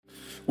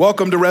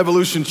Welcome to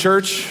Revolution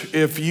Church.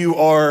 If you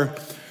are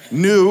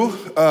new,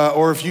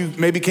 or if you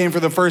maybe came for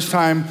the first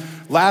time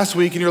last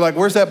week and you're like,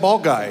 where's that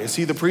bald guy? Is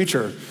he the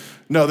preacher?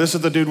 No, this is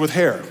the dude with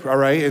hair, all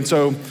right? And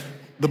so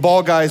the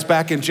bald guy is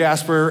back in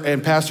Jasper,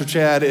 and Pastor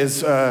Chad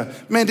is,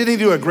 man, didn't he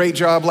do a great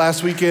job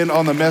last weekend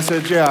on the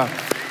message? Yeah.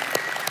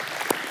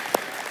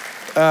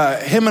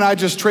 Him and I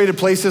just traded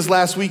places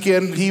last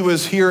weekend. He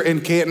was here in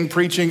Canton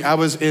preaching. I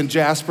was in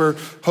Jasper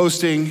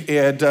hosting,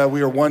 and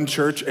we are one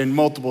church in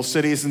multiple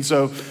cities. And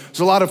so it was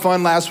a lot of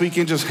fun last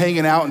weekend just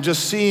hanging out and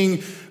just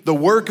seeing the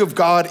work of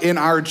God in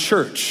our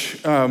church,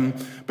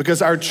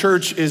 because our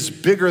church is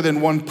bigger than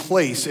one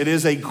place. It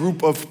is a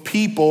group of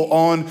people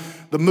on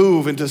the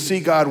move, and to see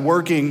God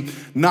working,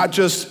 not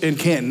just in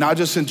Canton, not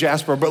just in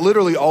Jasper, but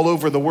literally all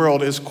over the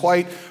world is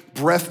quite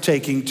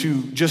breathtaking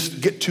to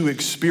just get to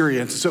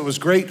experience. So it was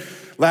great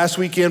last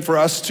weekend for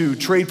us to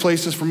trade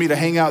places, for me to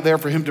hang out there,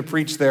 for him to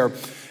preach there.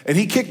 And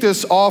he kicked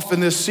us off in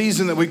this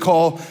season that we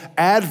call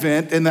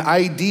Advent, and the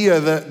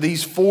idea that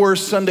these 4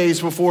 Sundays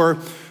before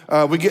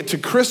we get to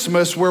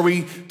Christmas, where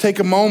we take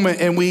a moment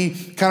and we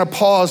kind of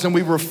pause and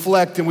we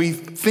reflect and we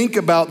think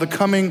about the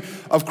coming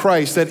of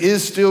Christ that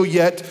is still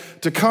yet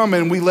to come.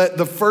 And we let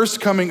the first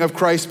coming of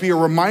Christ be a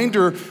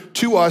reminder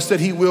to us that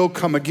he will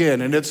come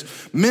again. And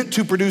it's meant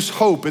to produce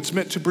hope. It's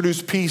meant to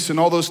produce peace and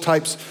all those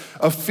types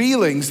of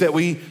feelings that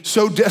we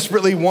so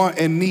desperately want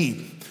and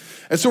need.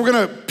 And so we're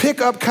going to pick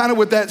up kind of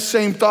with that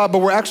same thought, but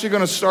we're actually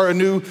going to start a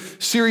new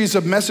series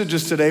of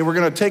messages today. We're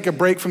going to take a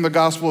break from the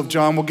Gospel of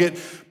John. We'll get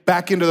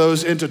back into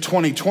those into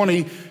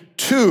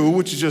 2022,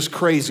 which is just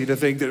crazy to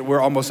think that we're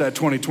almost at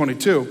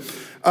 2022.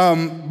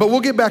 But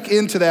we'll get back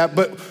into that.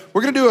 But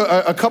we're going to do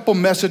a couple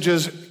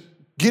messages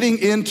getting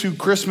into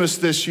Christmas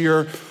this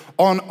year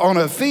on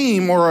a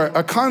theme or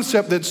a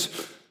concept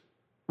that's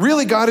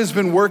really God has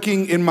been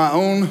working in my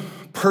own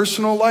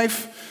personal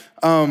life,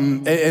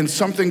 and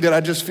something that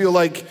I just feel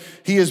like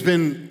he has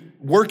been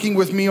working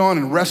with me on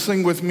and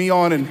wrestling with me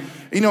on. And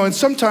and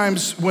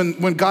sometimes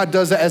when God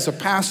does that as a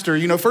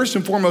pastor, first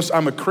and foremost,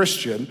 I'm a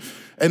Christian,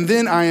 and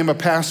then I am a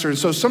pastor. And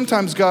so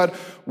sometimes God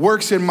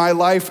works in my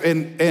life,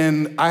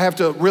 and I have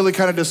to really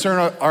kind of discern,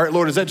 all right,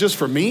 Lord, is that just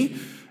for me?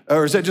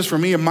 Or is that just for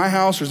me in my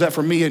house? Or is that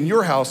for me in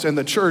your house and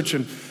the church?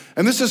 And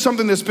this is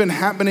something that's been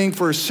happening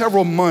for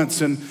several months,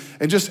 and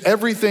just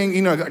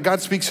everything, God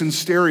speaks in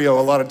stereo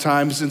a lot of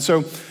times. And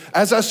so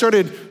as I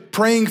started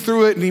praying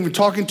through it and even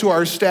talking to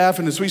our staff,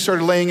 and as we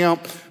started laying out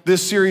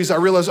this series, I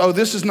realized,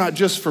 this is not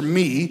just for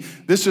me.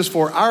 This is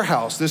for our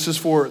house. This is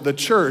for the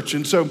church.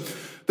 And so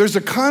there's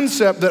a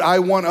concept that I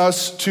want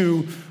us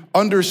to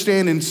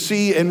understand and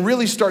see and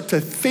really start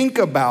to think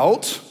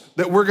about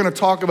that we're going to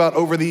talk about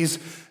over these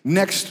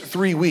next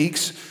 3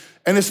 weeks.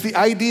 And it's the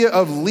idea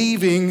of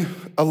leaving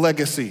a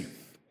legacy.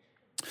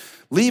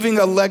 Leaving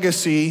a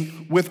legacy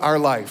with our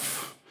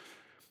life.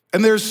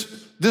 And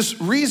there's this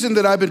reason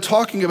that I've been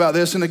talking about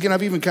this, and again,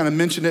 I've even kind of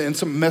mentioned it in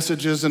some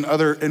messages and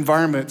other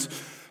environments.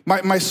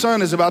 My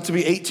son is about to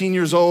be 18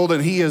 years old,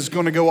 and he is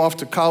going to go off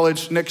to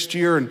college next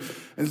year, and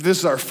this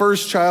is our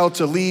first child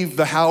to leave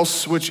the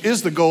house, which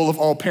is the goal of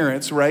all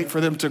parents, right?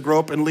 For them to grow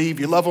up and leave.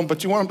 You love them,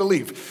 but you want them to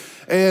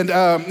leave. And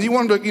you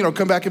want them to,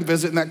 come back and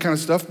visit and that kind of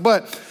stuff.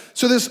 But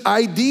so this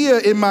idea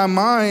in my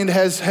mind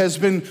has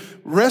been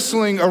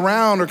wrestling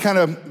around or kind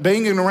of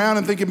banging around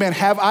and thinking, man,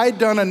 have I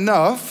done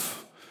enough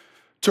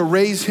to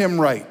raise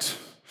him right?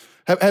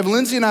 Have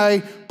Lindsay and I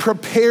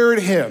prepared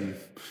him?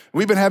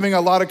 We've been having a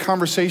lot of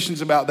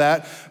conversations about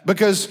that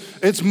because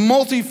it's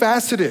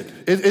multifaceted.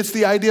 It's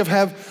the idea of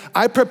have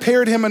I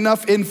prepared him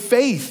enough in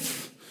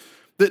faith?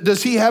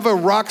 Does he have a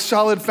rock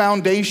solid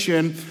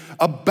foundation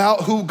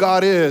about who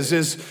God is?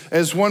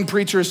 As one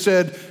preacher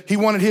said, he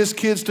wanted his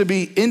kids to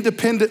be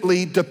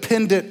independently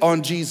dependent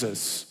on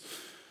Jesus.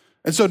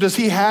 And so does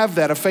he have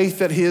that, a faith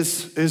that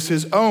is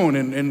his own?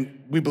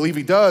 And we believe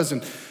he does.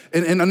 And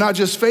not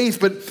just faith,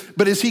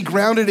 but is he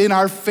grounded in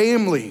our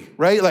family,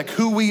 right? Like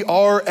who we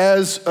are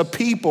as a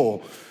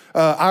people,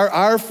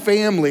 our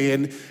family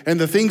and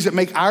the things that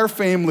make our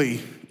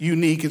family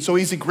unique. And so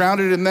is he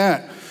grounded in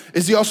that?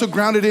 Is he also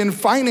grounded in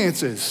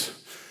finances?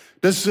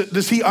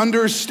 Does he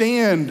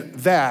understand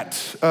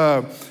that?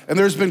 And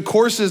there's been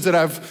courses that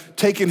I've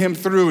taken him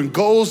through and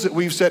goals that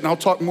we've set, and I'll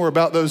talk more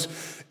about those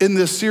in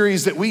this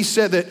series, that we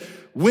said that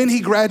when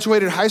he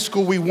graduated high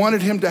school, we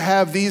wanted him to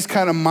have these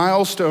kind of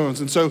milestones.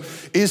 And so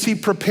is he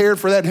prepared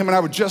for that? Him and I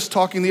were just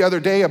talking the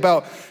other day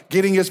about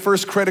getting his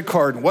first credit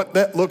card and what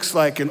that looks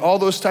like and all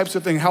those types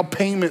of things, how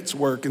payments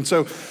work. And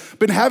so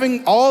been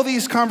having all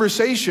these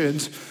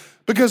conversations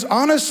because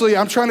honestly,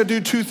 I'm trying to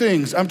do 2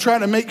 things. I'm trying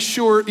to make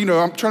sure,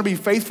 I'm trying to be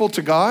faithful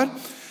to God,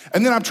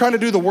 and then I'm trying to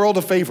do the world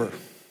a favor,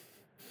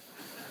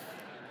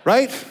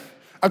 right?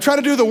 I'm trying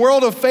to do the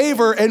world a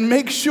favor and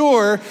make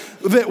sure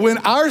that when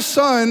our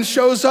son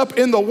shows up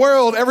in the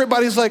world,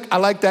 everybody's like, I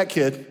like that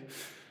kid.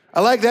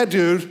 I like that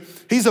dude.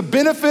 He's a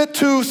benefit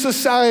to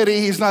society.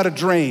 He's not a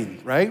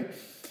drain, right?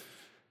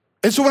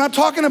 And so when I'm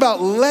talking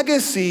about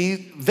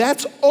legacy,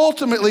 that's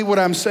ultimately what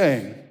I'm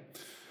saying.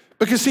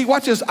 Because see,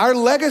 watch this. Our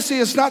legacy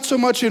is not so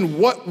much in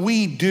what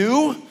we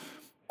do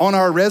on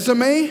our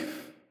resume,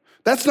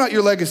 That's not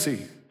your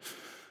legacy.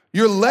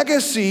 Your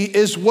legacy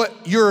is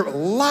what your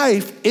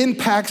life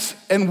impacts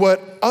and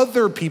what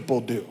other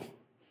people do.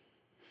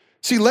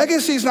 See,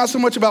 legacy is not so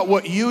much about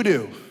what you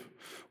do,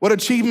 what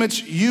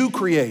achievements you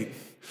create.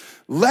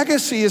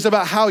 Legacy is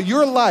about how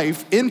your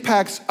life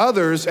impacts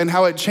others and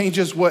how it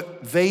changes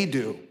what they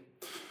do.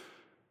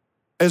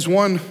 As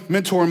one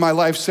mentor in my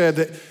life said,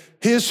 that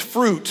his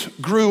fruit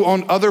grew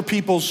on other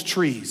people's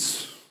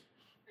trees.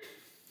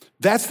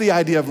 That's the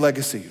idea of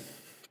legacy.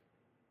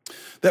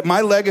 That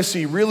my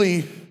legacy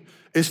really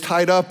is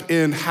tied up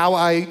in how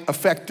I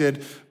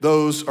affected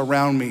those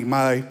around me,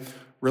 my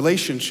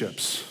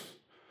relationships.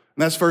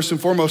 And that's first and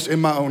foremost in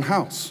my own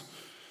house.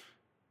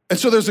 And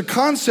so there's a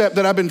concept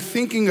that I've been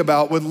thinking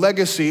about with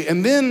legacy,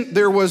 and then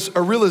there was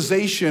a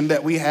realization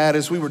that we had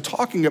as we were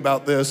talking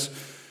about this,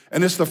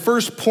 and it's the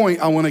first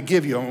point I want to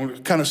give you. I'm going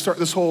to kind of start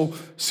this whole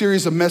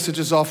series of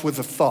messages off with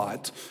a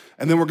thought,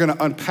 and then we're going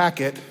to unpack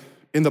it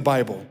in the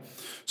Bible.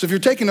 So if you're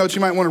taking notes,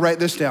 you might want to write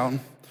this down.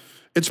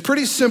 It's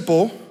pretty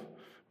simple,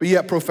 but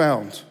yet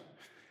profound.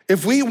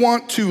 If we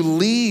want to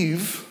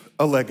leave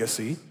a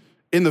legacy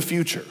in the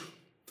future,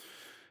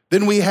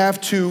 then we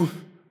have to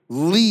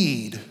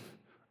lead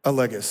a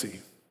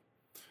legacy.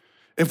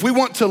 If we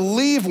want to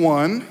leave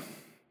one,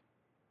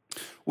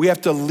 we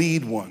have to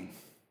lead one.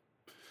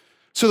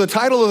 So the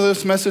title of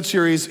this message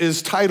series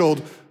is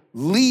titled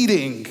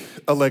Leading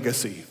a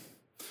Legacy.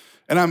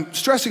 And I'm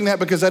stressing that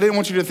because I didn't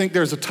want you to think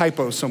there's a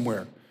typo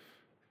somewhere.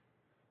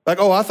 Like,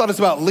 oh, I thought it's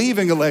about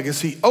leaving a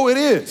legacy. Oh, it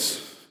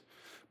is.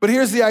 But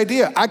here's the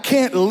idea. I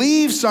can't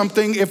leave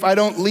something if I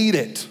don't lead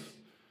it.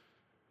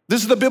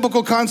 This is the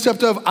biblical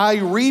concept of I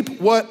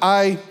reap what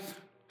I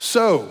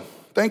sow.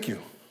 Thank you.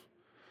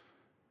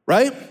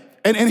 Right?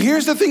 And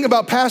here's the thing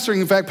about pastoring.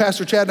 In fact,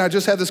 Pastor Chad and I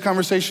just had this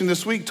conversation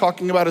this week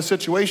talking about a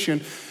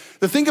situation.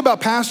 The thing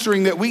about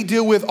pastoring that we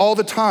deal with all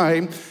the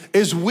time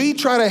is we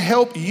try to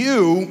help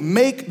you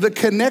make the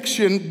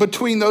connection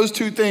between those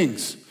two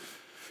things.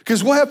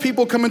 Because we'll have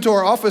people come into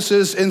our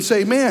offices and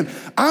say, man,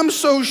 I'm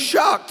so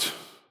shocked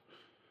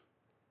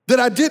that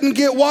I didn't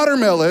get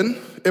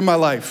watermelon in my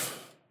life.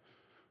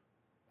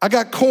 I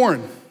got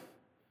corn.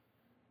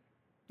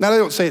 Now, they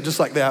don't say it just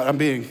like that. I'm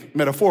being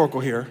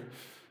metaphorical here.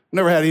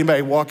 Never had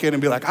anybody walk in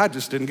and be like, I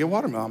just didn't get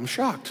watermelon. I'm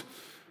shocked.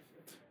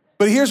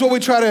 But here's what we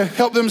try to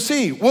help them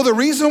see. Well, the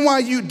reason why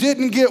you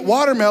didn't get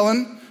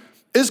watermelon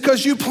is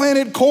because you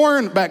planted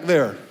corn back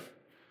there.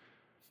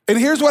 And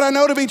here's what I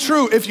know to be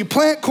true. If you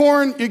plant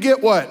corn, you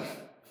get what?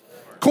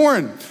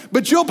 Corn.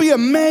 But you'll be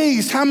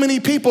amazed how many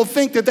people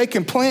think that they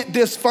can plant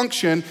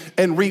dysfunction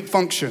and reap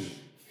function.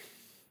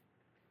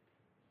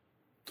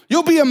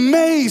 You'll be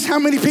amazed how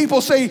many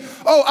people say,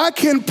 oh, I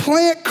can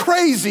plant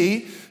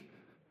crazy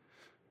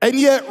and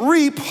yet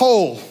reap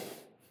whole.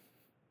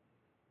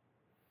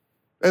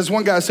 As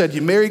one guy said,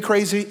 you marry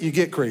crazy, you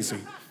get crazy.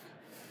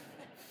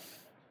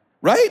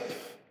 Right?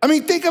 I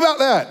mean, think about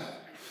that.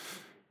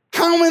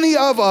 How many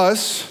of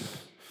us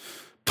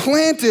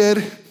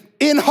planted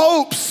in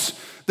hopes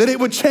that it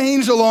would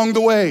change along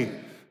the way?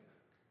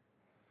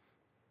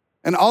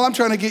 And all I'm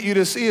trying to get you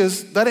to see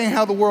is that ain't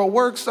how the world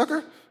works,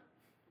 sucker.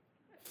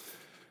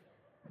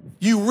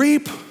 You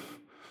reap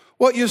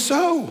what you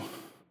sow.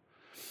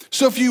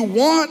 So if you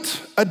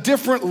want a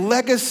different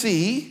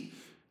legacy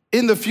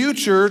in the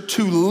future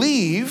to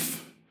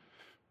leave,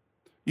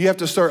 you have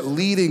to start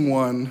leading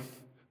one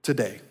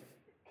today.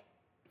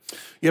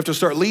 You have to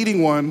start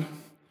leading one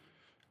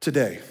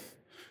today.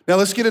 Now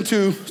let's get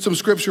into some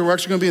scripture. We're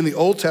actually gonna be in the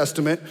Old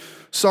Testament.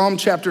 Psalm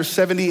chapter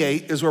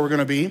 78 is where we're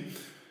gonna be.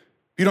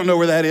 If you don't know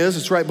where that is,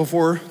 it's right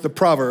before the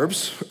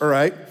Proverbs, all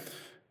right?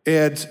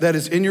 And that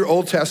is in your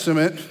Old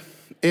Testament.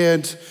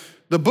 And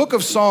the book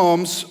of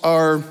Psalms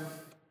are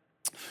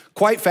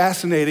quite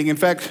fascinating. In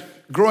fact,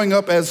 growing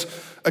up as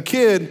a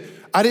kid,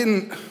 I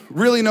didn't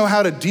really know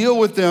how to deal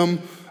with them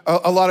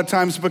a lot of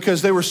times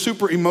because they were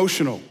super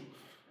emotional.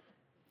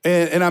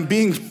 And I'm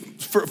being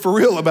for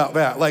real about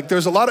that. Like,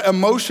 there's a lot of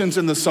emotions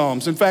in the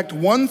Psalms. In fact,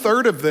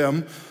 1/3 of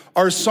them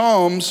are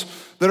Psalms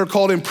that are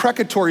called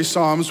imprecatory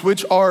Psalms,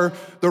 which are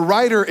the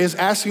writer is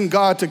asking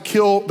God to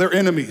kill their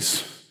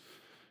enemies.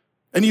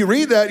 And you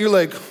read that, you're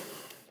like,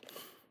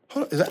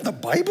 is that in the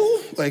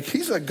Bible? Like,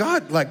 he's like,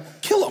 God,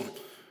 like, kill them.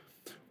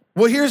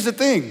 Well, here's the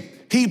thing.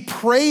 He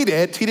prayed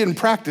it, he didn't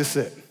practice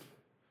it.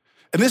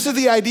 And this is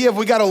the idea of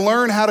we gotta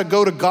learn how to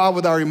go to God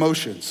with our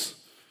emotions.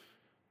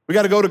 We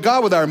gotta go to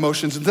God with our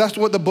emotions, and that's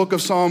what the book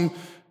of Psalm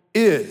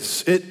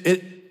is.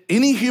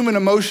 Any human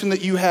emotion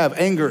that you have,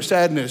 anger,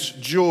 sadness,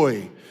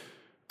 joy,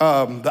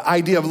 the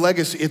idea of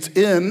legacy, it's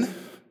in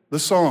the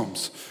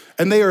Psalms.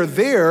 And they are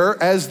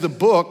there as the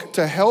book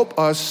to help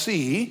us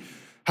see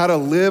how to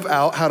live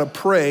out, how to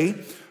pray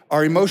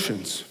our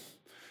emotions.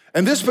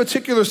 And this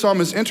particular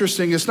psalm is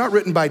interesting. It's not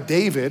written by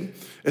David.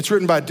 It's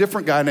written by a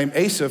different guy named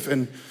Asaph.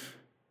 And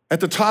at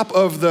the top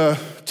of the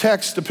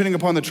text, depending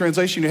upon the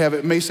translation you have,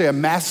 it may say a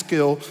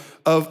maskil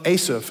of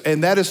Asaph.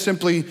 And that is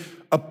simply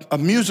a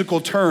musical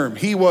term.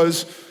 He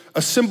was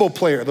a cymbal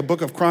player, the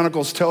book of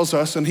Chronicles tells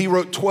us, and he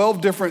wrote 12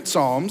 different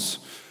psalms.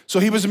 So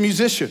he was a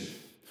musician.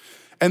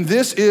 And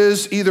this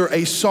is either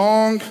a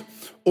song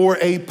or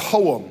a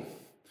poem,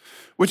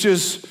 which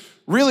is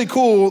really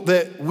cool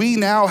that we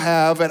now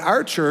have at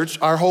our church,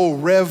 our whole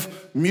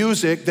Rev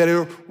Music, that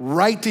are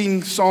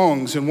writing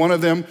songs. And one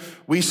of them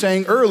we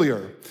sang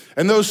earlier.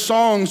 And those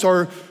songs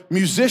are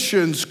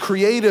musicians,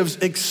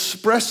 creatives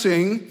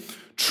expressing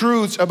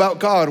truths about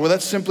God. Well,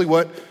 that's simply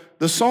what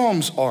the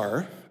Psalms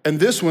are. And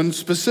this one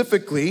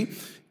specifically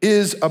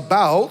is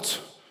about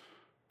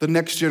the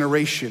next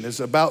generation, is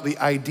about the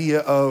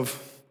idea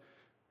of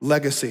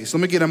legacy. So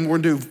let me get them. We're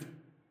gonna do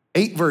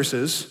 8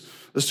 verses.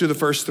 Let's do the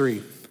first 3.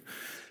 It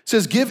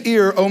says, give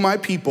ear, O my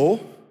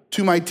people,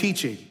 to my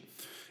teaching.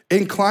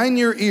 Incline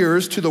your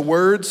ears to the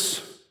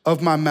words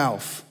of my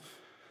mouth.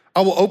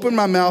 I will open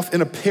my mouth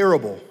in a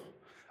parable.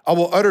 I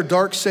will utter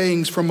dark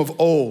sayings from of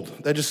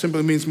old. That just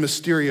simply means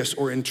mysterious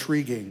or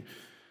intriguing.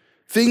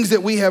 Things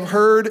that we have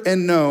heard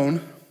and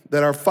known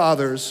that our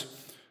fathers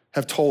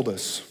have told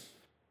us.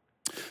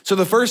 So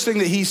the first thing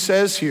that he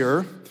says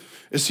here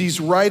is he's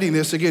writing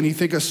this. Again, you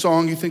think a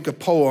song, you think a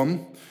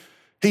poem.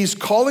 He's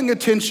calling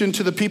attention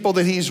to the people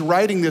that he's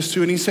writing this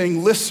to, and he's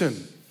saying,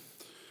 listen,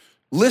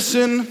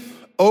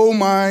 O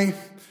my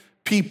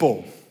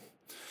people.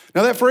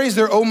 Now that phrase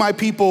there, O my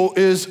people,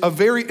 is a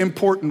very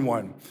important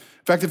one.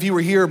 In fact, if you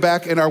were here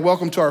back in our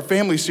Welcome to Our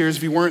Family series,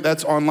 if you weren't,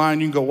 that's online,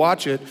 you can go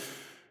watch it.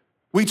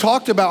 We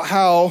talked about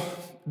how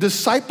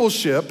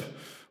discipleship,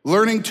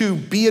 learning to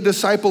be a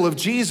disciple of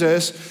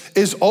Jesus,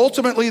 is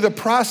ultimately the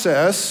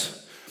process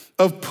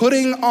of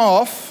putting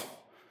off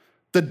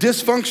the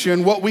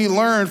dysfunction, what we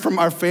learned from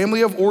our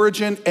family of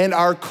origin and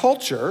our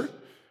culture,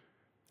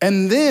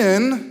 and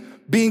then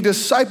being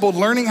discipled,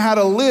 learning how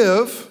to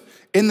live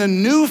in the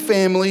new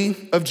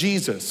family of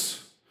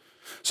Jesus.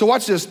 So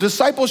watch this.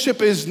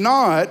 Discipleship is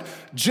not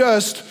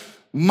just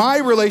my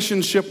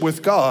relationship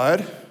with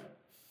God.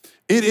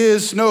 It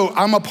is, no,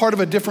 I'm a part of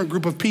a different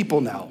group of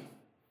people now.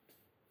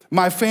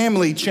 My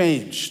family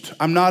changed.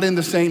 I'm not in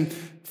the same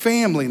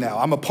family now.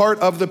 I'm a part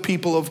of the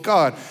people of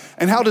God.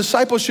 And how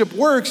discipleship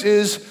works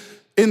is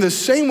in the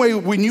same way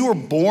when you were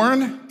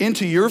born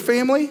into your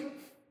family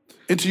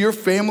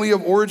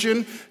of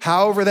origin,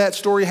 however that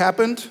story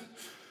happened,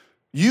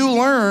 you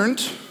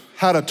learned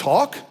how to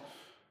talk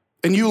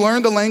and you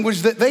learned the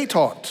language that they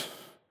talked.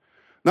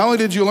 Not only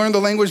did you learn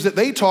the language that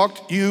they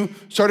talked, you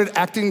started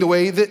acting the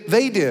way that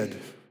they did.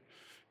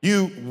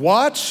 You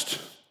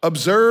watched,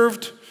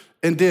 observed,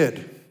 and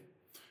did.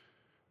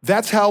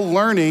 That's how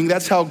learning,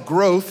 that's how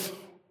growth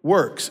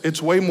works.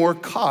 It's way more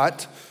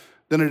caught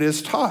than it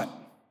is taught.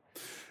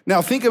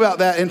 Now think about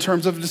that in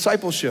terms of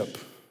discipleship.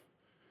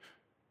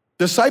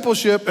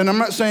 Discipleship, and I'm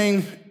not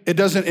saying it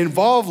doesn't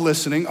involve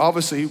listening.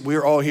 Obviously,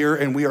 we're all here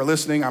and we are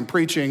listening, I'm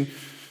preaching.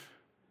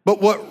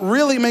 But what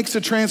really makes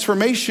a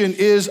transformation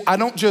is I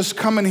don't just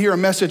come and hear a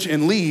message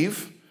and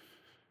leave,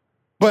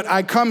 but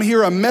I come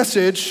hear a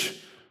message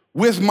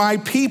with my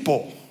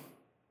people,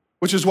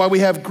 which is why we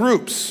have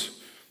groups.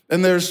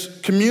 And there's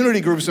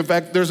community groups. In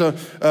fact, there's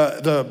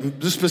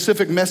the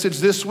specific message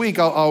this week.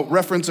 I'll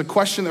reference a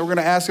question that we're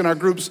gonna ask in our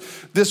groups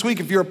this week.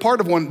 If you're a part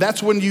of one,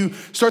 that's when you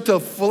start to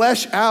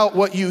flesh out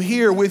what you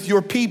hear with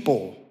your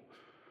people.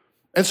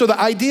 And so the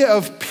idea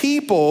of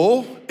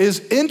people is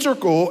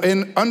integral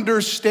in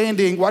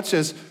understanding, watch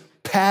this,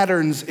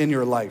 patterns in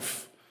your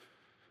life.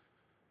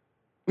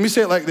 Let me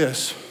say it like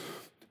this.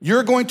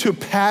 You're going to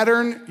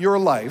pattern your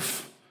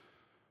life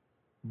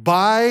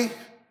by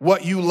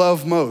what you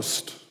love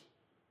most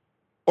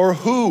or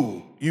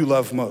who you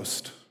love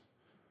most.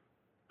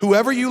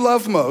 Whoever you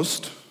love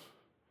most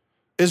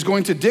is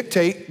going to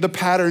dictate the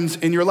patterns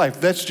in your life.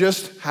 That's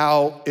just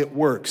how it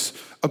works,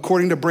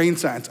 according to brain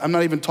science. I'm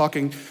not even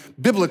talking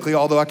biblically,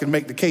 although I can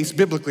make the case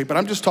biblically, but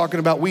I'm just talking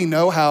about we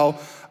know how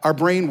our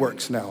brain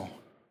works now.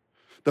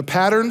 The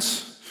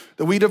patterns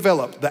that we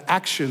develop, the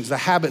actions, the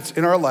habits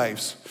in our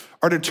lives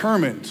are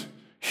determined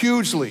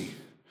hugely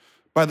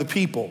by the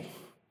people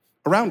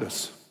around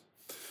us.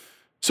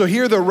 So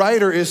here the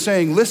writer is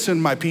saying, listen,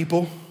 my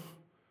people,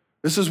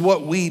 this is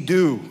what we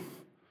do.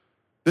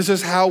 This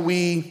is how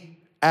we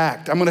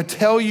act. I'm gonna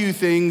tell you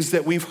things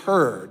that we've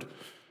heard.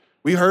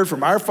 We heard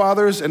from our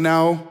fathers, and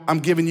now I'm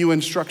giving you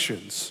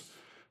instructions.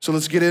 So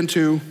let's get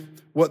into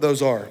what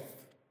those are.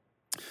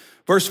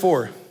 Verse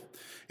 4,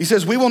 he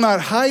says, we will not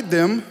hide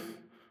them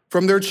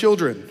from their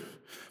children,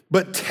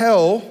 but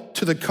tell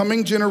to the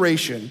coming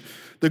generation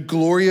the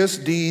glorious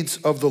deeds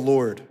of the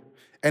Lord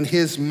and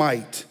his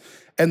might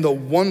and the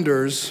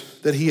wonders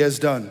that he has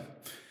done.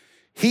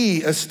 He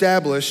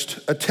established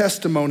a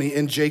testimony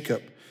in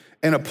Jacob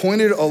and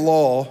appointed a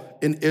law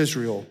in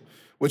Israel,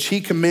 which he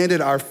commanded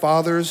our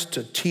fathers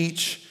to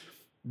teach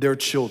their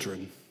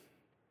children.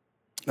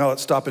 Now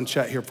let's stop and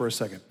chat here for a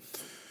second.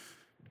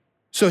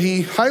 So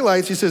he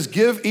highlights, he says,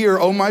 give ear,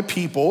 O my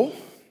people,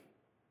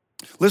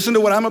 listen to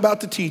what I'm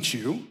about to teach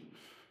you.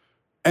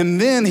 And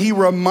then he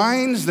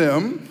reminds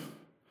them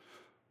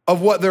of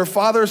what their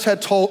fathers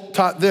had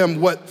taught them,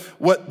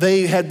 what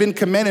they had been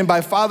commanded by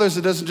fathers.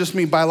 It doesn't just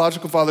mean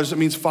biological fathers, it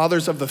means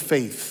fathers of the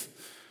faith.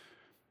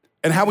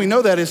 And how we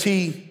know that is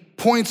he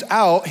points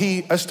out, he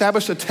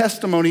established a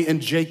testimony in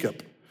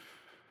Jacob.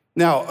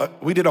 Now,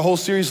 we did a whole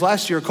series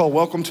last year called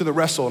Welcome to the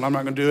Wrestle, and I'm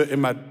not gonna do it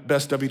in my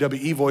best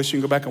WWE voice. You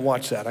can go back and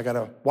watch that. I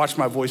gotta watch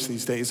my voice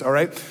these days, all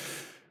right?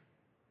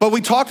 But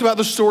we talked about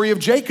the story of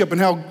Jacob and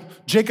how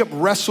Jacob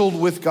wrestled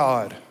with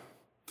God.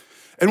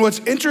 And what's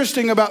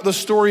interesting about the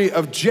story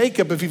of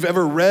Jacob, if you've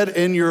ever read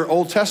in your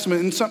Old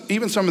Testament, and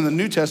even some in the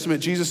New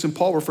Testament, Jesus and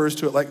Paul refers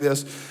to it like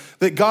this,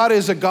 that God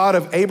is a God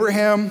of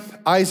Abraham,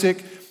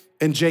 Isaac,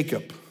 and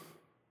Jacob.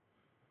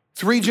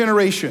 3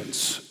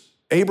 generations,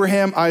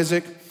 Abraham,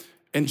 Isaac,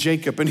 and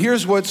Jacob. And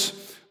here's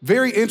what's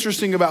very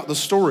interesting about the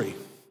story.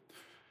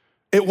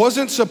 It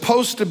wasn't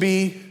supposed to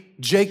be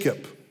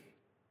Jacob.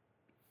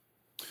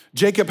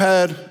 Jacob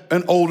had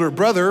an older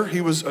brother. He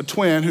was a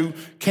twin who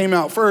came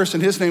out first,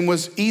 and his name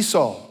was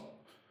Esau.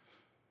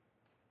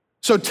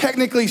 So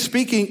technically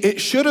speaking, it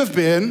should have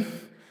been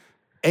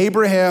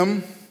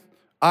Abraham,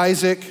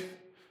 Isaac,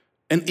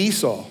 and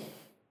Esau.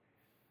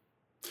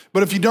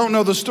 But if you don't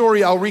know the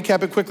story, I'll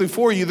recap it quickly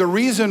for you. The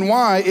reason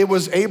why it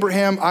was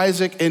Abraham,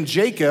 Isaac, and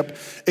Jacob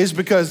is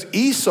because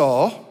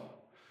Esau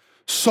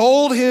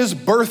sold his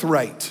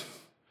birthright,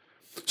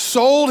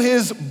 sold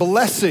his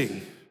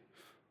blessing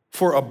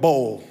for a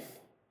bowl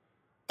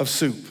of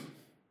soup.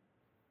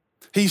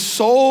 He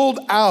sold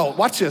out,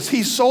 watch this,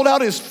 he sold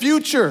out his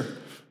future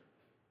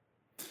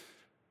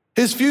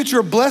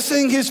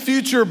blessing, his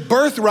future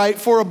birthright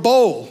for a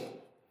bowl.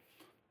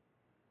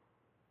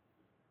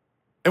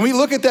 And we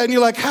look at that and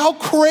you're like, how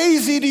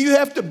crazy do you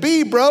have to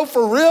be, bro,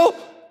 for real?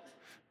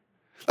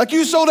 Like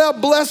you sold out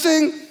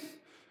blessing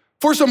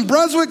for some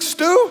Brunswick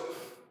stew?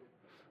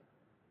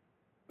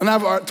 And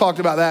I've talked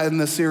about that in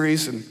this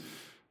series,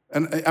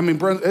 and I mean,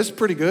 it's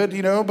pretty good,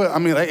 you know, but I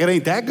mean, it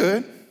ain't that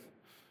good.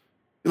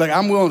 Like,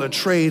 I'm willing to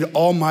trade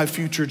all my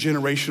future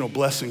generational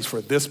blessings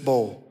for this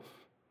bowl.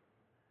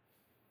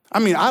 I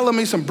mean, I love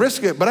me some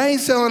brisket, but I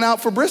ain't selling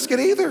out for brisket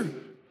either.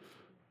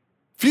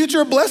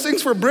 Future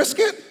blessings for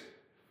brisket?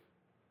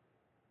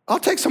 I'll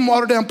take some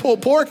watered down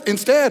pulled pork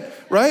instead,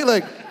 right?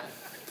 Like,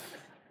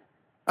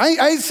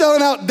 I ain't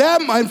selling out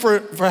that mine for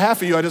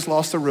half of you. I just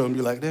lost the room.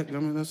 You're like, that, I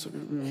mean, that's.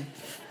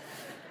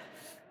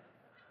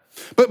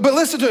 But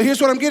listen to it. Here's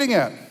what I'm getting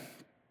at.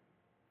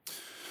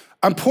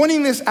 I'm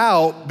pointing this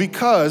out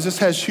because this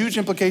has huge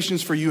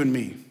implications for you and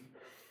me.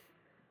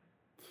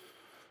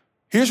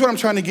 Here's what I'm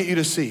trying to get you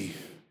to see.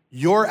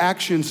 Your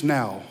actions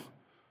now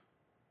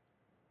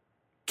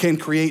can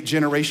create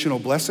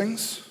generational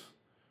blessings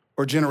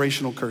or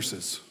generational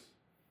curses.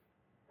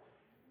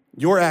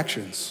 Your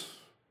actions.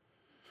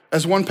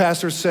 As one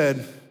pastor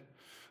said,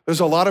 there's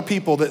a lot of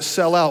people that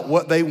sell out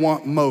what they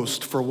want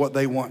most for what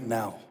they want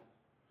now.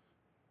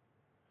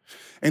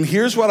 And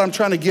here's what I'm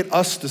trying to get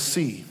us to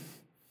see.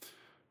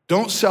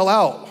 Don't sell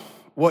out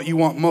what you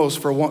want most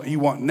for what you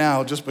want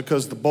now just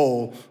because the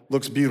bowl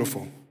looks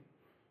beautiful.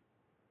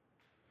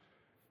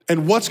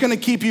 And what's gonna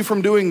keep you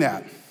from doing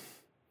that?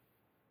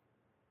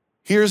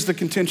 Here's the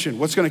contention.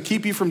 What's gonna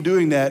keep you from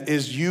doing that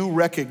is you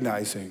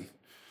recognizing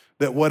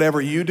that whatever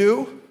you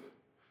do,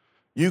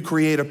 you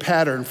create a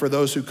pattern for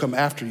those who come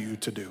after you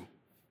to do.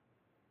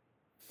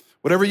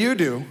 Whatever you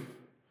do,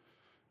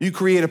 you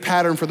create a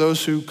pattern for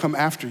those who come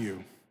after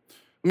you.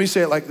 Let me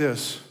say it like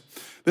this.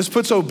 This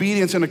puts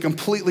obedience in a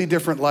completely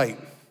different light.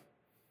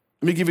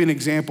 Let me give you an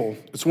example.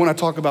 It's one I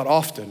talk about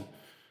often.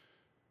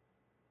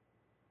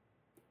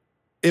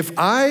 If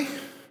I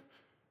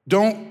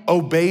don't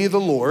obey the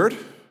Lord,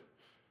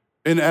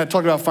 and I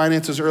talked about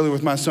finances earlier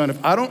with my son,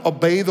 if I don't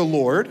obey the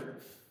Lord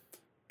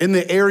in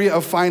the area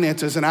of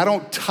finances and I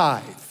don't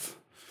tithe,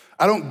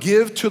 I don't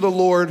give to the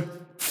Lord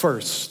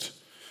first.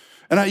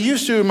 And I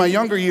used to, in my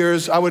younger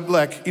years, I would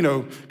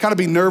kind of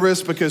be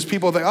nervous because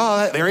people think,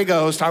 oh, there he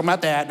goes, talking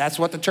about that. That's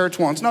what the church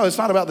wants. No, it's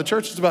not about the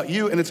church. It's about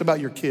you and it's about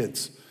your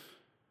kids.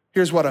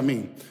 Here's what I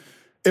mean.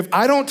 If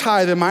I don't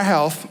tithe in my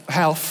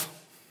house,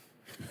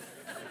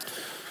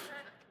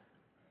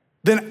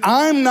 then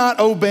I'm not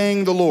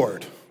obeying the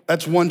Lord.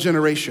 That's one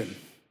generation.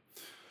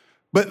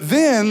 But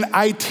then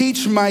I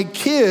teach my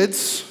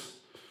kids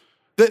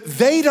that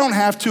they don't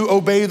have to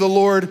obey the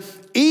Lord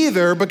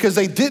either because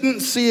they didn't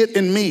see it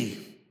in me.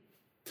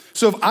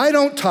 So if I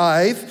don't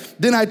tithe,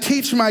 then I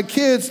teach my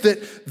kids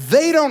that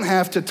they don't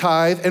have to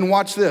tithe. And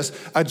watch this.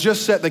 I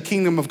just set the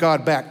kingdom of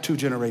God back 2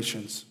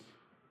 generations.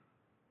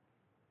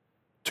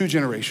 2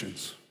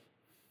 generations.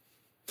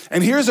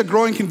 And here's a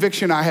growing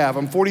conviction I have.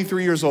 I'm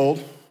 43 years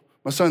old.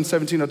 My son's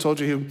 17. I told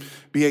you he'll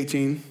be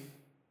 18.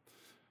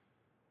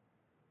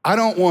 I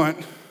don't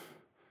want,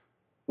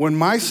 when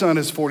my son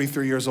is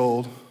 43 years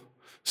old,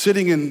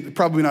 sitting in,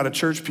 probably not a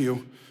church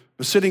pew,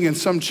 but sitting in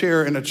some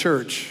chair in a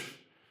church,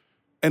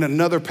 and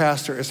another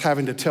pastor is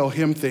having to tell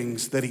him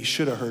things that he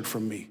should have heard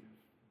from me.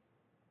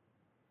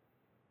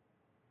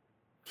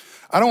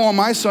 I don't want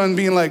my son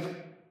being like,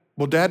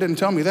 well, Dad didn't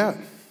tell me that.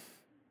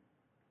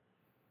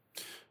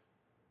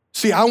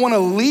 See, I want to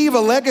leave a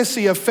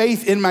legacy of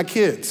faith in my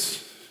kids.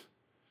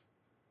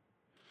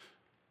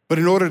 But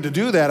in order to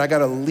do that, I got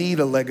to lead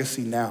a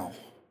legacy now.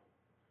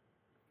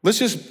 Let's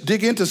just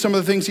dig into some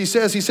of the things he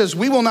says. He says,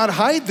 we will not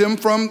hide them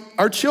from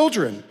our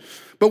children,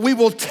 but we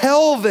will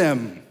tell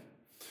them.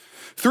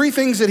 Three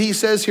things that he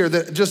says here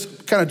that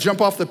just kind of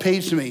jump off the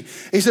page to me.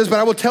 He says, but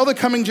I will tell the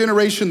coming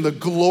generation the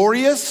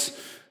glorious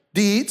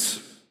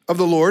deeds of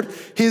the Lord,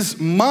 his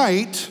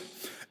might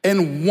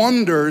and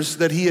wonders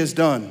that he has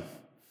done.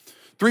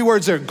 Three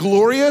words there: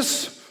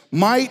 glorious,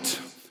 might,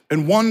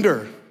 and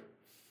wonder.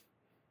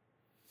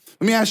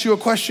 Let me ask you a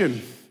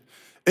question.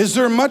 Is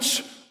there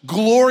much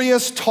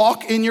glorious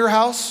talk in your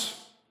house?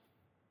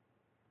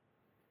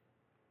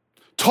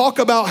 Talk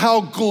about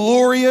how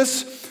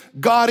glorious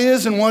God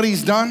is and what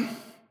he's done?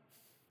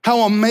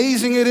 How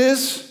amazing it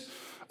is?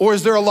 Or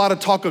is there a lot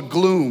of talk of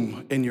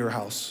gloom in your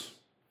house?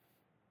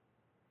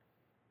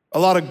 A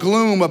lot of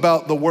gloom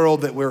about the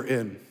world that we're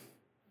in.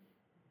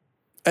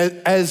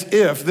 As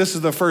if this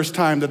is the first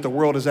time that the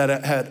world has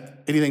had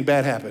anything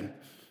bad happen.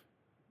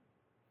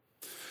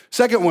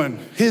 Second one,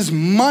 his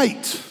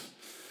might.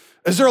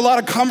 Is there a lot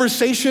of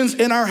conversations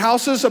in our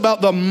houses about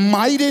the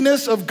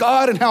mightiness of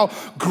God and how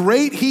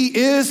great he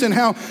is and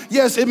how,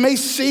 yes, it may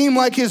seem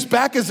like his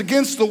back is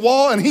against the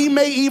wall and he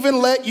may even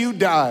let you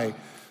die,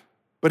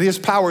 but his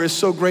power is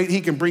so great he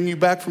can bring you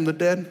back from the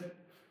dead?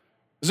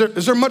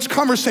 Is there much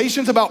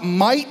conversations about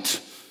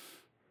might?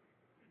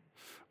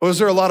 Or is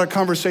there a lot of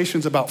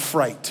conversations about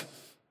fright?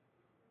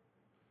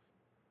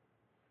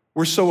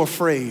 We're so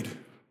afraid.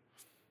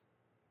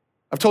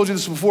 I've told you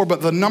this before,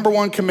 but the number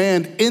one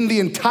command in the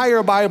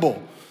entire Bible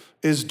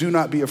is do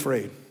not be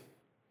afraid.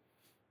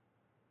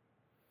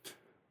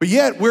 But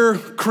yet we're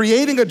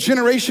creating a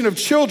generation of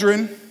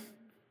children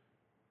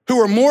who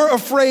are more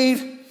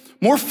afraid,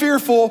 more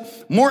fearful,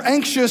 more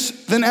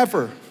anxious than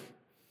ever.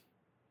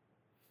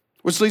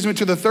 Which leads me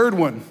to the third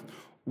one,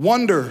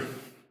 wonder.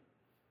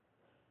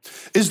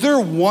 Is there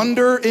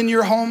wonder in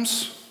your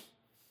homes?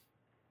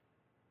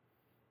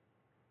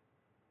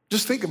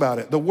 Just think about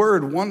it, the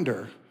word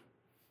wonder.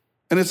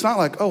 And it's not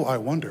like, oh, I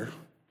wonder.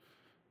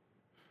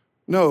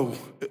 No,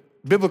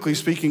 biblically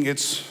speaking,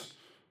 it's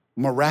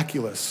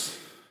miraculous,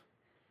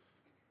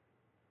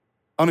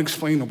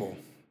 unexplainable.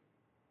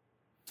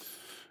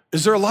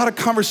 Is there a lot of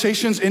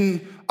conversations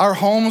in our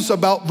homes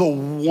about the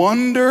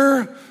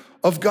wonder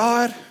of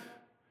God?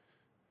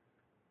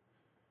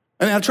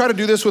 And I try to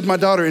do this with my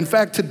daughter. In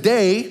fact,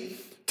 today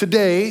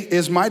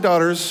is my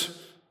daughter's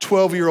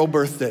 12-year-old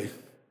birthday.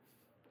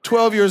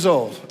 12 years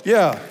old,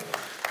 yeah.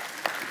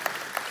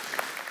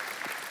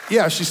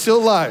 Yeah, she's still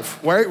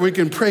alive, right? We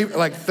can pray,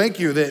 thank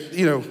you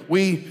that,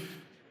 we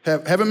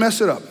haven't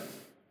messed it up.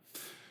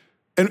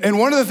 And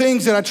one of the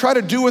things that I try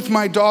to do with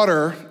my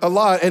daughter a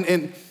lot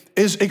and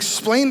is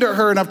explain to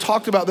her, and I've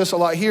talked about this a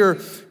lot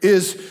here,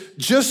 is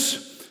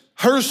just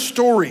her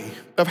story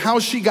of how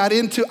she got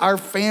into our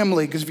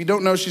family. Because if you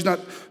don't know, she's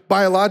not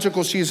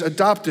biological, she's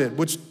adopted,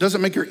 which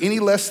doesn't make her any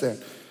less than.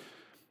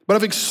 But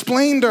I've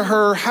explained to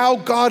her how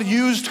God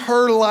used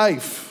her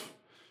life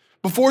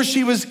before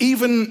she was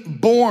even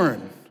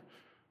born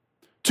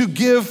to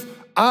give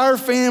our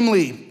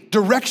family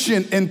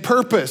direction and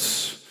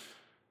purpose,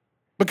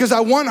 because I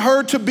want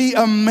her to be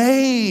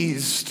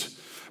amazed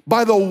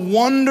by the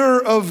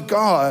wonder of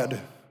God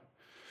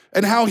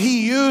and how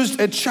he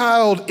used a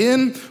child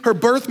in her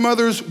birth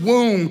mother's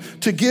womb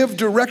to give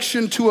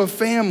direction to a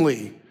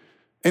family.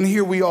 And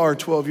here we are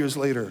 12 years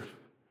later.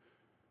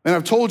 And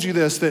I've told you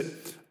this, that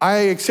I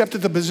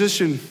accepted the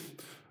position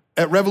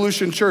at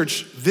Revolution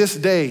Church this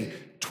day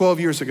 12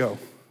 years ago.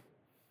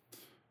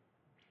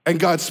 And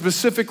God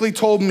specifically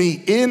told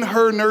me in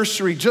her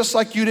nursery, just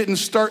like you didn't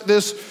start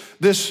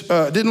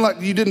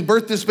you didn't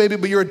birth this baby,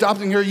 but you're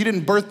adopting her. You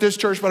didn't birth this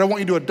church, but I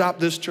want you to adopt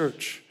this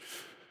church.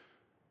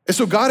 And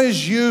so God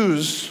has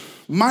used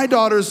my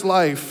daughter's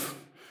life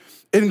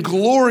in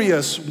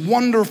glorious,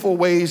 wonderful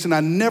ways, and I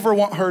never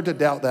want her to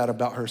doubt that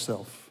about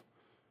herself.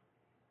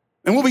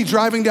 And we'll be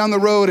driving down the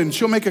road, and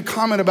she'll make a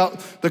comment about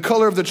the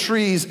color of the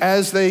trees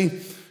as they,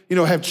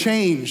 have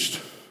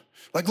changed.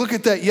 Like, look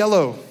at that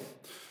yellow.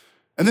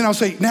 And then I'll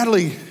say,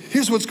 Natalie,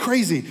 here's what's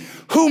crazy.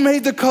 Who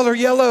made the color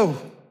yellow?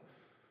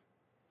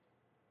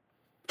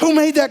 Who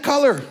made that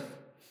color?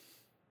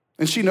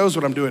 And she knows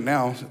what I'm doing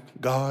now.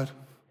 God.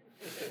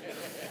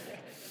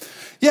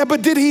 Yeah,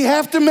 but did he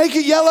have to make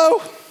it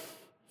yellow?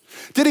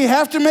 Did he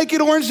have to make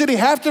it orange? Did he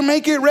have to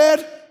make it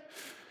red?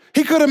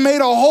 He could have made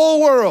a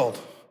whole world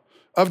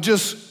of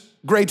just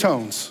gray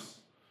tones.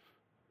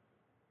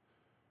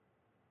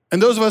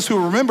 And those of us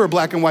who remember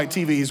black and white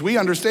TVs, we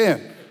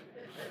understand.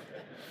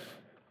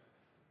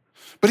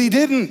 But he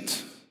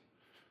didn't.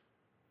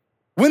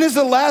 When is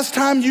the last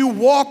time you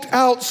walked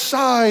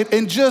outside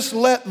and just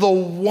let the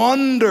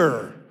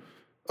wonder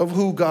of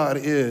who God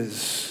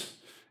is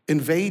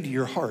invade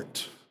your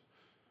heart?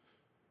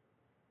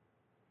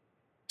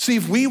 See,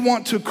 if we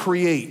want to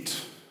create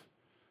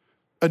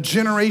a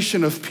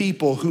generation of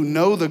people who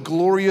know the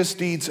glorious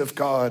deeds of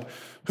God,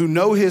 who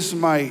know his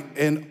might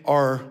and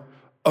are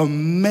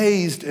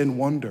amazed in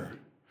wonder,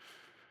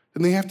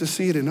 then they have to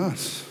see it in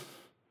us.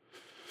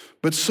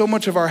 But so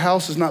much of our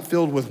house is not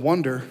filled with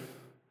wonder,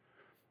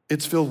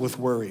 it's filled with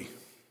worry.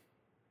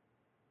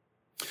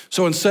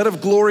 So instead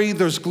of glory,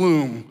 there's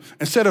gloom.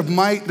 Instead of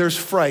might, there's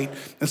fright.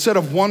 Instead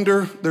of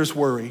wonder, there's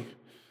worry.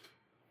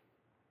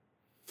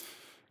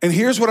 And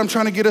here's what I'm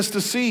trying to get us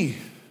to see.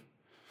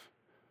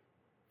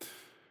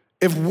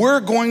 If we're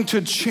going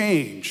to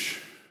change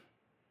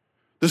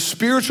the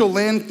spiritual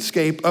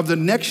landscape of the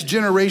next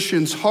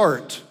generation's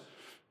heart,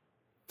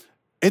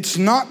 it's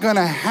not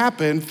gonna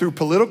happen through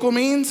political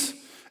means.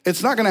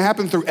 It's not gonna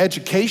happen through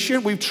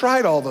education. We've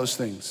tried all those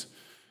things.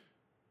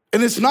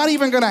 And it's not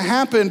even gonna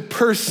happen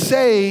per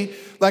se,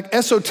 like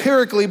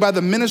esoterically by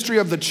the ministry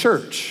of the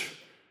church.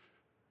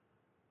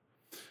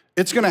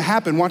 It's gonna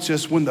happen, watch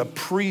this, when the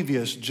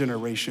previous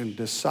generation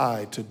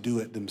decide to do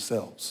it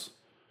themselves.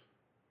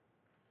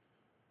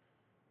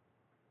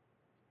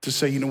 To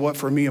say, you know what,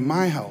 for me and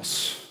my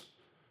house,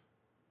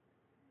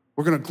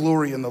 we're gonna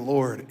glory in the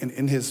Lord and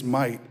in his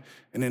might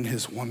and in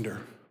his wonder.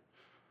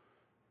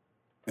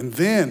 And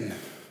then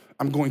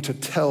I'm going to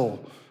tell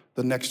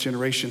the next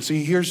generation.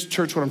 See, here's,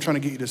 church, what I'm trying to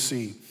get you to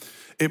see.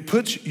 It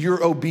puts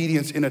your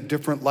obedience in a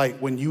different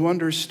light when you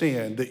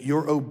understand that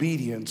your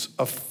obedience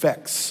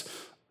affects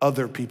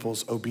other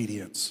people's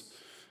obedience.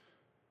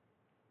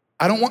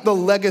 I don't want the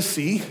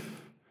legacy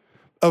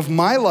of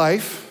my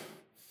life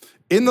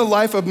in the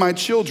life of my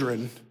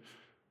children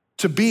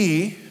to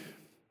be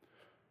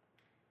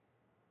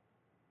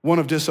one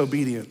of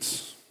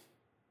disobedience.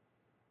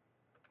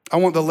 I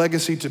want the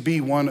legacy to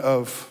be one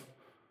of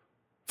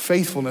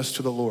faithfulness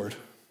to the Lord.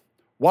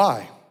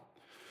 Why?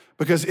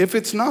 Because if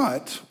it's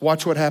not,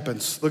 watch what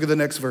happens. Look at the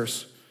next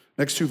verse,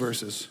 next two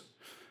verses.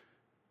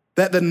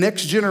 That the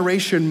next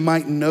generation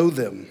might know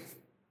them,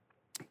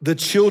 the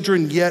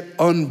children yet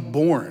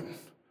unborn.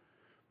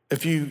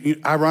 If you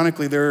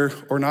ironically,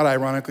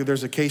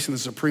 there's a case in the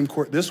Supreme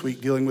Court this week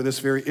dealing with this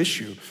very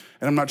issue.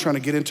 And I'm not trying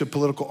to get into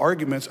political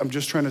arguments. I'm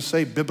just trying to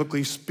say,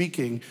 biblically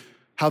speaking,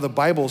 how the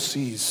Bible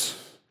sees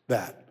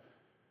that.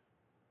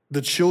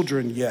 The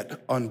children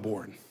yet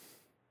unborn.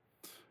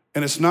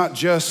 And it's not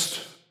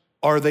just,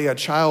 are they a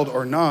child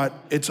or not?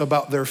 It's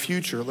about their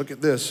future. Look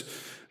at this.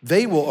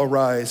 They will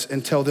arise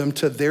and tell them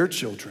to their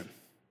children.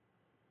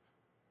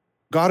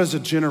 God is a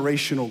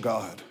generational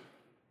God.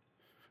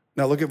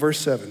 Now look at verse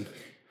 7.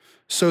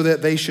 So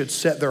that they should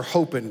set their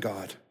hope in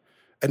God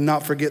and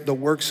not forget the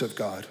works of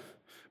God,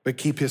 but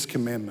keep his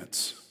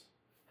commandments.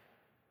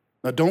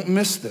 Now don't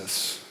miss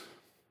this.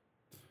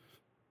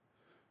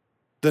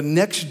 The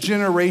next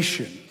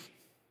generation,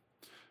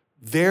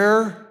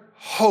 their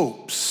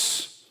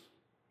hopes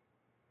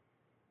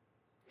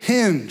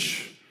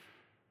hinge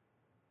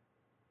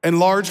in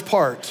large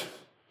part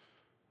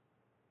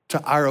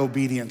to our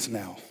obedience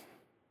now.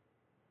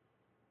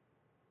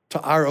 To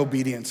our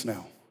obedience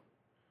now.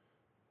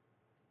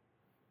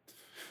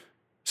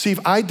 See,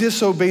 if I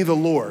disobey the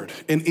Lord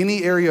in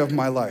any area of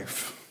my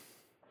life,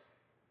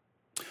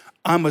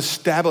 I'm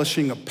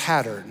establishing a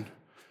pattern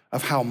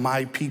of how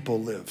my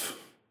people live.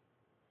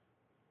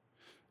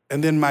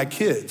 And then my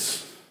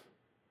kids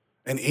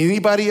and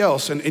anybody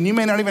else, and you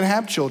may not even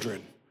have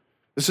children.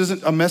 This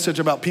isn't a message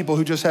about people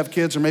who just have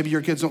kids, or maybe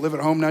your kids don't live at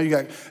home now.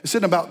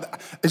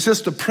 It's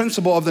just the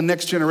principle of the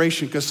next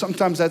generation, because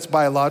sometimes that's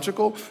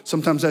biological,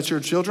 sometimes that's your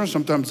children,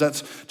 sometimes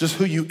that's just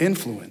who you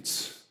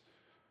influence.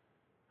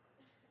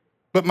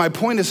 But my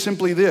point is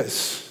simply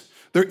this.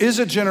 There is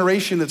a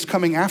generation that's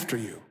coming after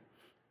you,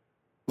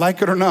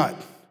 like it or not.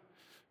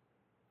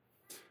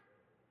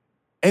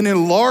 And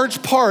in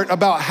large part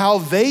about how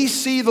they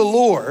see the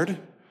Lord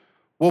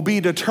will be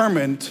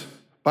determined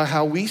by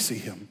how we see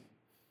him.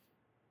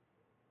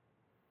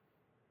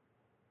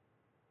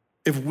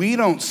 If we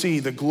don't see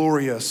the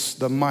glorious,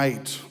 the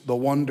might, the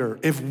wonder,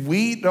 if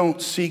we don't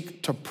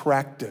seek to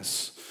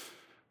practice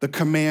the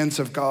commands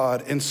of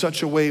God in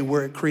such a way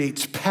where it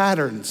creates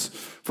patterns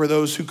for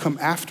those who come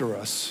after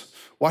us,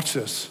 watch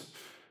this,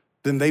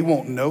 then they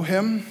won't know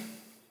him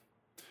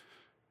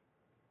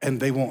and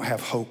they won't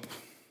have hope.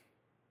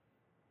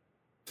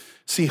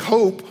 See,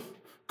 hope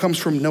comes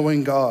from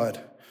knowing God.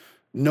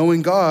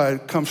 Knowing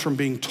God comes from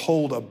being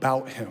told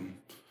about him.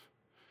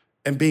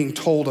 And being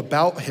told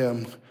about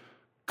him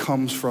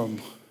comes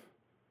from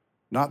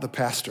not the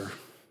pastor,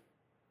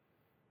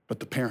 but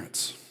the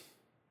parents.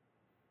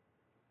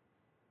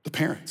 The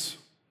parents.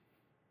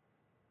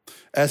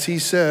 As he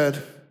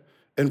said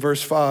in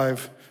verse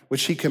 5,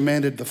 which he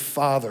commanded the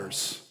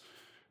fathers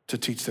to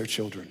teach their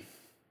children.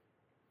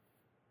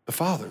 The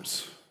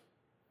fathers.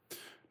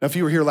 Now, if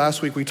you were here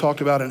last week, we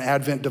talked about an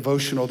Advent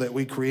devotional that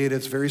we created.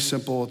 It's very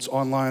simple. It's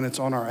online. It's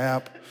on our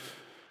app.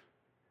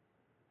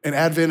 And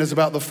Advent is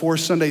about the 4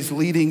 Sundays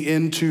leading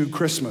into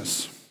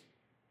Christmas.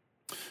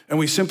 And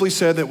we simply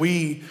said that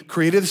we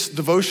created this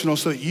devotional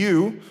so that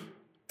you,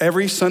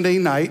 every Sunday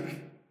night,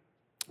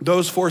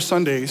 those 4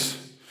 Sundays,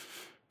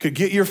 could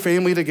get your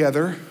family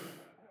together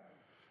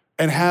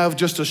and have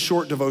just a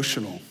short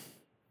devotional.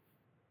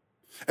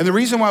 And the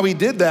reason why we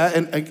did that,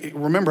 and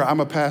remember,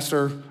 I'm a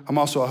pastor, I'm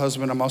also a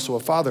husband, I'm also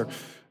a father.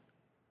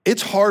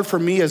 It's hard for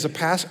me as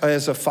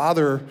a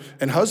father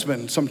and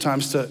husband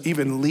sometimes to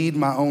even lead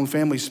my own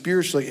family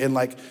spiritually in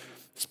like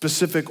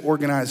specific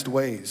organized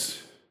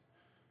ways.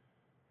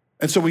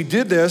 And so we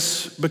did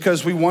this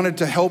because we wanted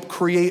to help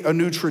create a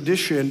new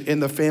tradition in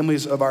the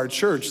families of our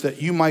church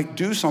that you might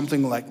do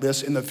something like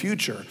this in the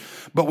future.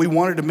 But we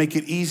wanted to make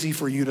it easy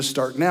for you to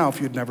start now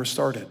if you'd never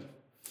started.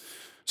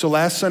 So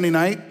last Sunday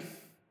night,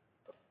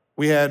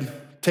 we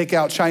had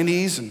takeout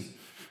Chinese, and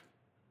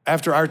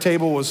after our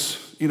table was,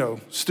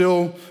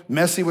 still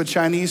messy with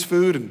Chinese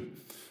food and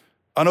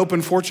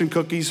unopened fortune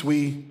cookies,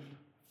 we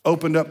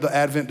opened up the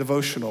Advent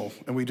devotional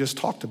and we just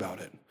talked about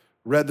it,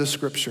 read the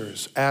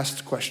scriptures,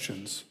 asked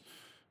questions.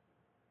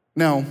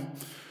 Now,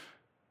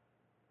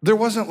 there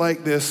wasn't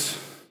like this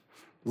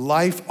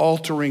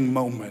life-altering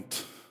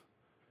moment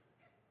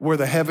where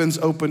the heavens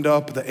opened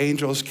up, the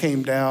angels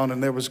came down,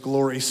 and there was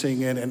glory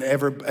singing,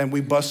 and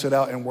we busted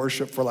out in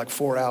worship for like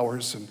 4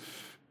 hours, and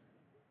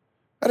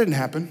that didn't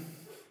happen.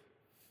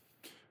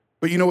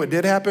 But you know what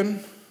did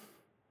happen?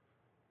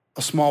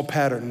 A small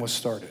pattern was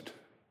started.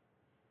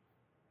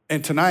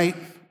 And tonight,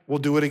 we'll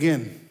do it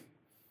again.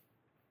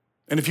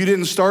 And if you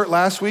didn't start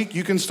last week,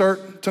 you can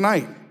start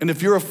tonight. And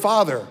if you're a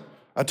father,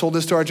 I told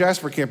this to our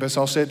Jasper campus,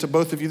 I'll say it to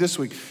both of you this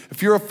week.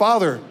 If you're a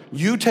father,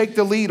 you take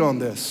the lead on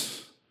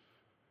this.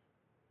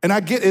 And I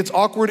get it's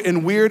awkward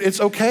and weird, it's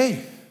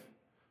okay.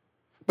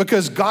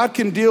 Because God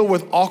can deal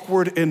with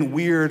awkward and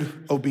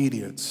weird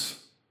obedience.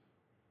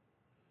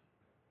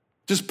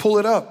 Just pull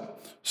it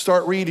up,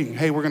 start reading.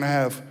 Hey, we're gonna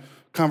have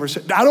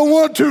conversation. I don't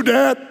want to,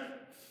 Dad.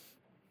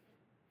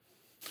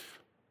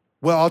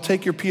 Well, I'll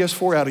take your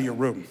PS4 out of your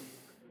room.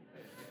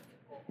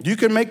 You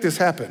can make this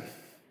happen.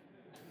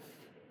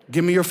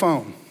 Give me your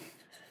phone.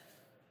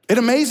 It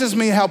amazes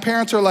me how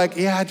parents are like,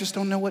 yeah, I just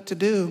don't know what to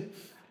do.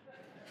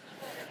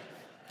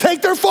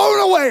 Take their phone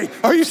away.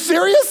 Are you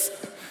serious?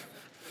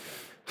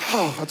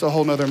 Oh, that's a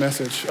whole nother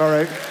message. All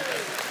right.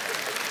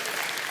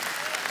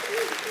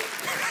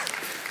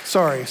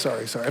 Sorry.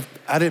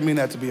 I didn't mean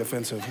that to be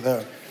offensive.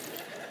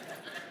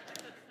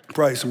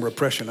 Probably some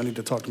repression I need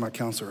to talk to my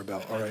counselor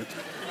about, all right?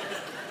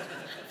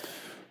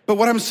 But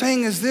what I'm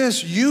saying is this,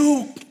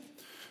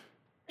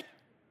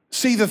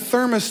 see, the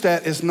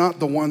thermostat is not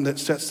the one that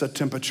sets the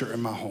temperature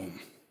in my home.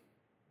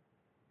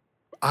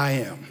 I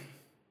am.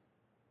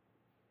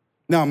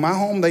 Now, in my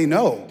home, they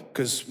know,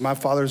 because my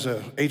father's a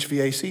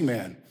HVAC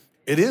man.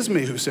 It is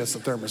me who sets the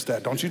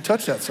thermostat. Don't you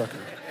touch that sucker.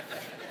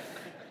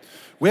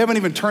 We haven't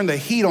even turned the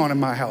heat on in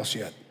my house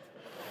yet.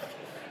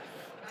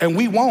 And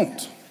we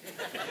won't.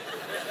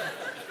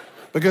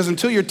 Because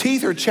until your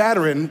teeth are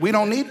chattering, we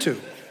don't need to.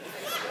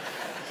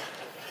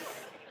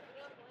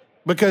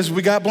 Because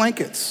we got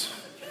blankets.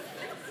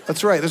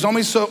 That's right. There's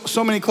only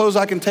so many clothes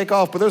I can take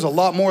off, but there's a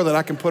lot more that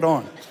I can put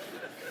on.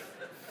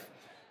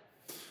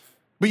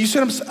 But you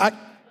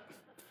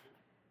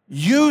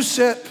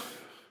set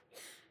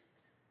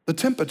the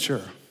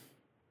temperature.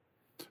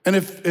 And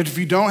if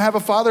you don't have a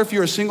father, if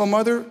you're a single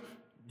mother,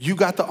 you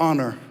got the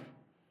honor.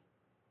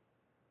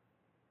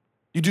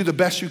 You do the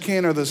best you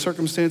can under the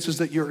circumstances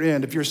that you're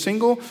in. If you're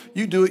single,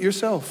 you do it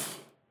yourself.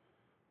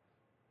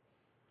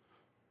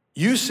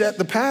 You set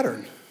the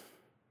pattern.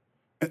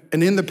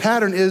 And in the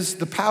pattern is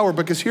the power,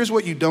 because here's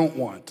what you don't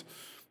want.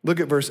 Look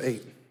at verse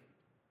 8.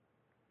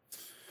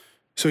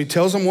 So he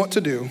tells them what to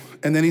do,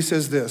 and then he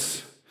says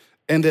this,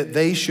 and that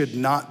they should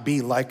not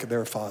be like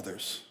their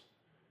fathers.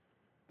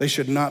 They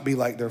should not be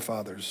like their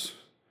fathers.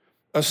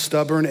 A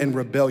stubborn and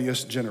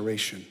rebellious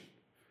generation.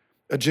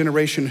 A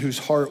generation whose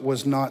heart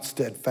was not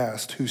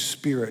steadfast, whose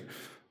spirit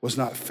was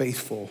not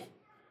faithful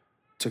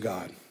to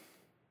God.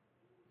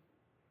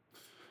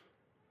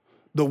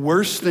 The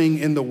worst thing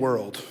in the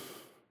world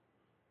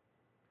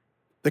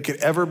that could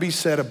ever be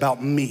said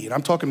about me, and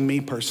I'm talking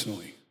me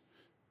personally,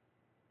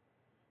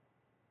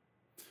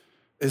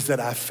 is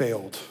that I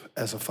failed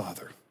as a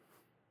father.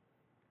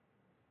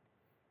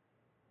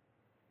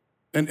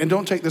 And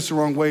don't take this the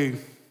wrong way,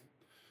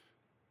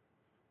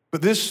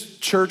 but this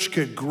church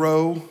could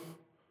grow,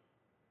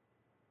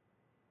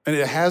 and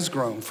it has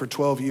grown for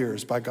 12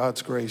 years by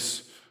God's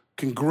grace,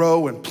 can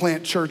grow and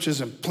plant churches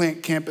and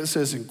plant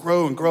campuses and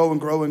grow and grow and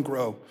grow and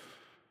grow.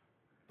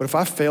 But if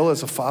I fail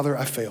as a father,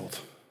 I failed.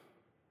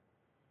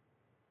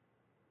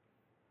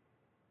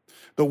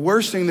 The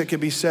worst thing that could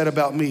be said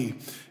about me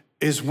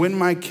is when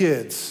my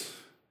kids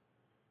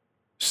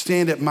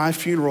stand at my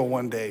funeral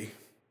one day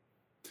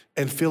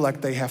and feel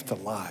like they have to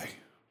lie.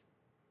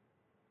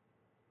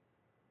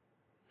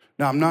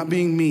 Now, I'm not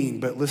being mean,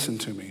 but listen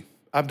to me.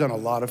 I've done a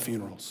lot of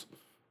funerals.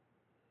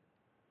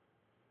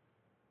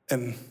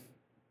 And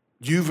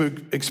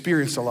you've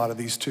experienced a lot of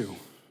these too.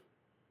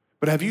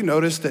 But have you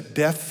noticed that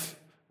death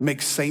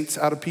makes saints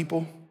out of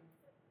people?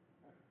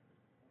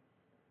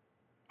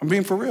 I'm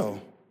being for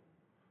real.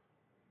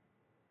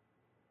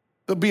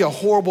 They'll be a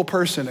horrible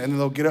person and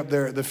they'll get up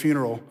there at the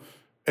funeral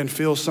and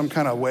feel some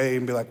kind of way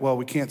and be like, well,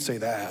 we can't say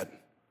that.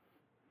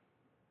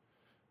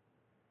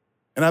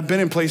 And I've been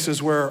in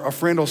places where a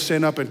friend will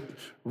stand up and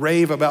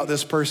rave about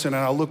this person,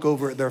 and I'll look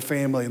over at their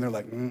family and they're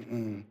like,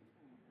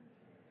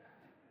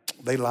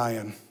 they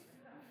lying.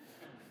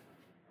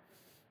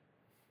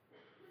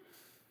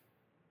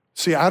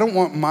 See, I don't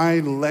want my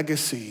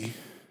legacy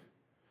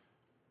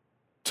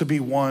to be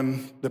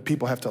one that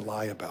people have to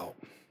lie about.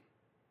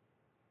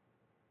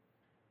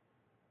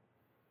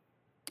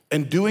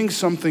 And doing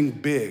something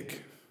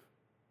big,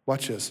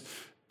 watch this,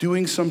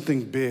 doing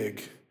something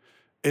big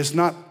is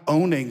not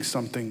owning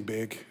something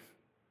big,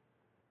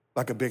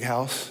 like a big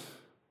house,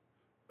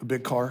 a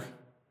big car,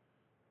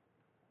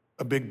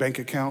 a big bank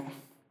account.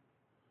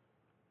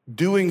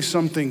 Doing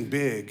something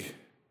big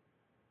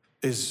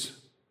is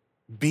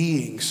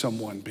being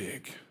someone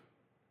big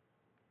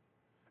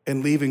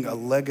and leaving a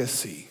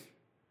legacy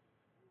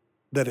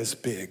that is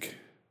big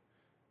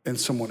in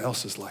someone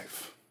else's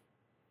life.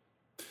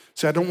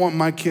 See, I don't want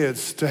my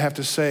kids to have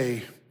to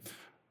say,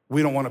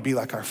 we don't want to be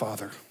like our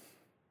father.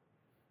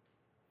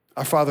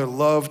 Our father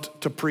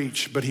loved to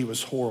preach, but he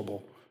was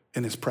horrible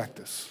in his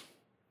practice.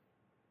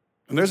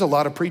 And there's a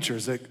lot of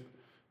preachers that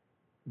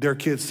their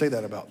kids say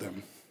that about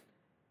them.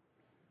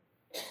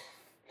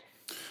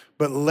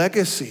 But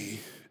legacy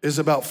is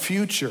about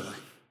future. And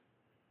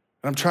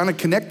I'm trying to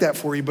connect that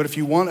for you, but if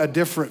you want a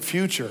different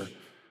future,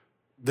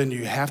 then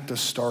you have to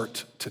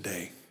start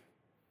today.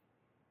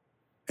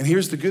 And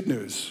here's the good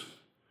news.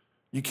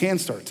 You can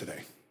start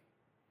today.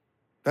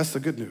 That's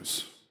the good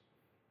news.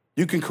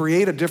 You can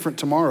create a different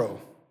tomorrow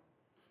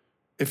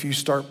if you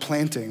start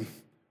planting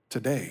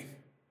today.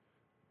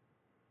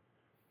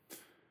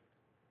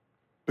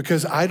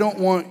 Because I don't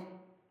want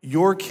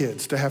your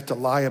kids to have to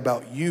lie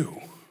about you.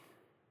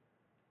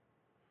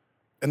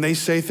 And they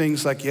say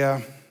things like, yeah,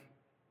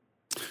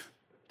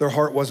 their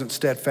heart wasn't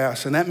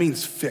steadfast, and that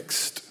means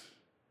fixed.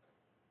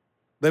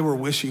 They were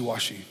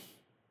wishy-washy.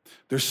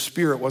 Their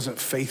spirit wasn't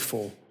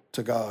faithful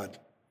to God.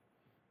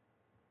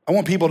 I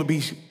want people to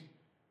be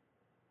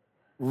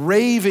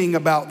raving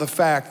about the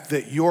fact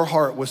that your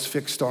heart was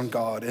fixed on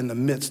God in the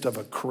midst of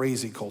a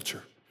crazy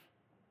culture.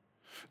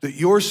 That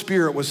your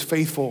spirit was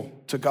faithful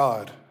to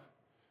God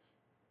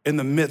in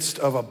the midst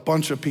of a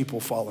bunch of people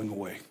falling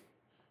away.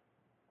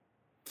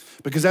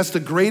 Because that's the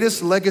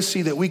greatest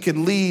legacy that we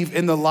can leave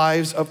in the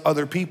lives of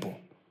other people.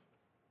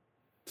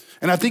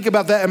 And I think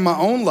about that in my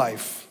own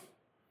life.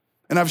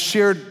 And I've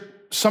shared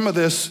some of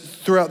this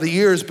throughout the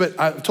years, but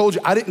I told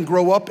you I didn't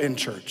grow up in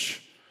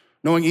church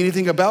knowing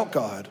anything about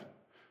God.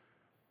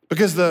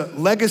 Because the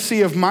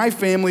legacy of my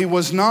family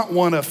was not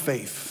one of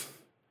faith.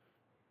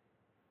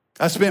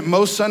 I spent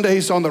most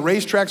Sundays on the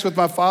racetracks with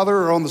my father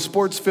or on the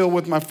sports field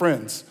with my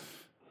friends.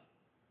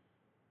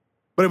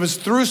 But it was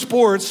through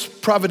sports,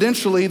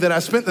 providentially, that I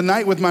spent the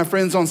night with my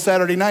friends on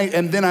Saturday night,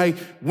 and then I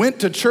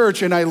went to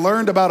church and I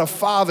learned about a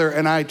father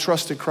and I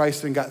trusted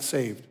Christ and got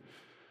saved.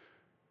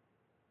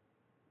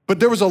 But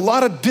there was a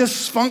lot of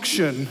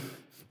dysfunction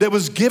that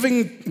was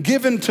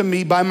given to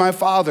me by my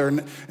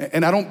father,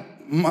 and I don't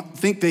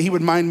think that he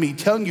would mind me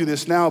telling you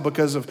this now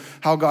because of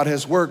how God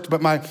has worked,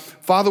 but my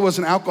father was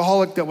an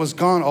alcoholic that was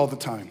gone all the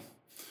time.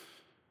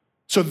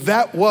 So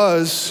that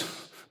was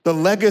the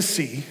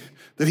legacy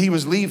that he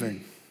was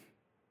leaving.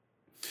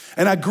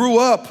 And I grew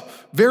up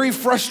very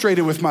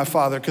frustrated with my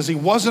father because he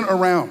wasn't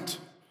around.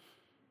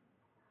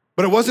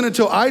 But it wasn't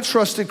until I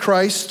trusted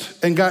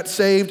Christ and got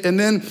saved, and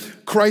then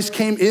Christ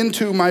came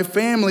into my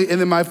family,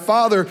 and then my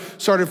father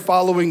started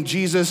following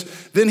Jesus.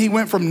 Then he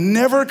went from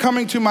never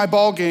coming to my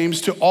ball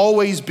games to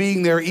always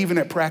being there, even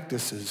at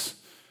practices.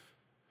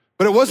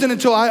 But it wasn't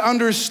until I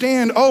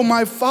understand, oh,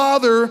 my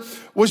father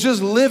was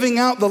just living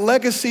out the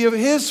legacy of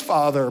his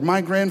father,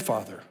 my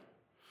grandfather.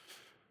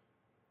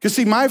 Because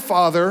see, my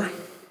father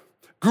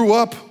grew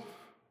up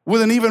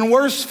with an even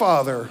worse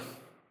father.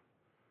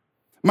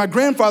 My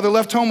grandfather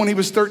left home when he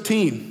was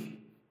 13,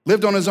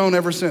 lived on his own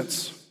ever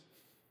since.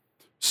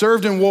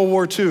 Served in World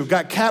War II,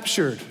 got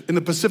captured in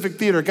the Pacific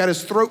Theater, got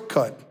his throat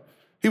cut.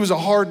 He was a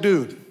hard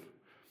dude.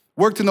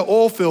 Worked in the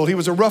oil field, he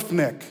was a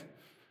roughneck.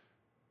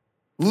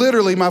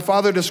 Literally, my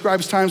father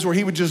describes times where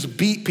he would just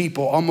beat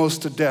people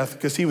almost to death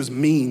because he was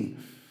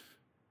mean.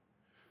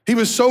 He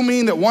was so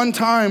mean that one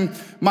time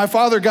my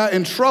father got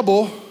in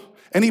trouble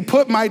and he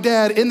put my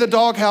dad in the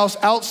doghouse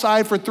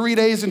outside for 3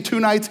 days and 2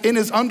 nights in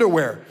his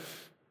underwear.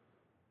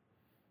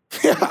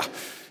 Yeah,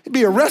 he'd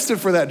be arrested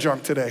for that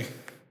junk today.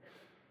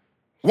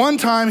 One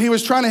time he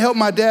was trying to help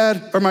my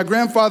dad or my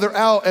grandfather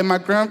out,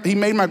 and he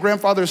made my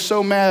grandfather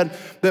so mad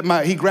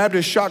that he grabbed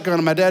his shotgun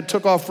and my dad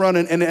took off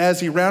running, and as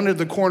he rounded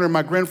the corner,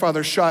 my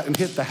grandfather shot and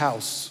hit the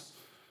house.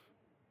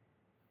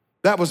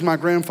 That was my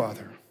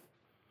grandfather.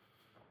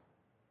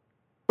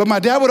 But my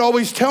dad would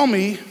always tell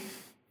me,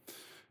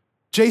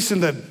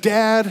 Jason, the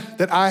dad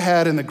that I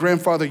had and the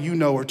grandfather you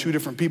know are two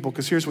different people,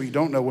 because here's what you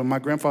don't know. When my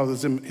grandfather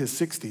was in his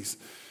 60s,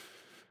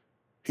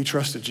 he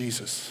trusted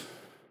Jesus.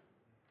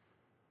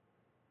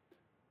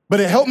 But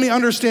it helped me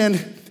understand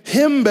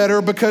him better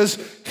because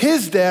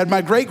his dad,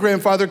 my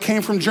great-grandfather,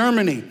 came from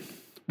Germany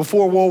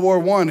before World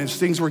War I, and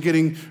things were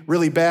getting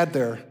really bad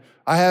there.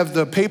 I have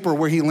the paper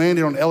where he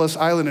landed on Ellis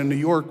Island in New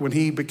York when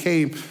he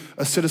became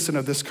a citizen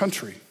of this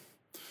country.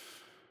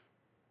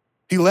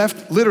 He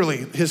left, literally,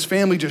 his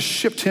family just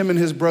shipped him and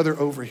his brother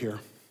over here.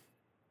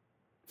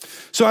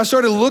 So I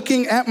started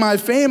looking at my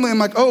family. I'm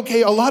like,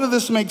 okay, a lot of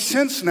this makes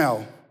sense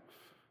now.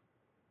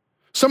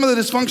 Some of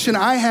the dysfunction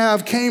I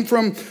have came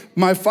from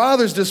my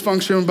father's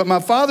dysfunction, but my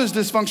father's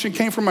dysfunction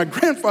came from my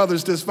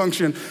grandfather's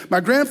dysfunction. My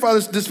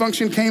grandfather's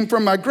dysfunction came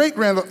from my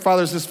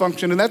great-grandfather's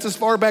dysfunction, and that's as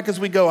far back as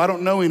we go. I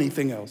don't know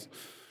anything else.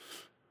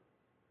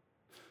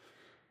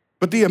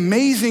 But the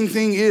amazing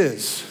thing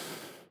is,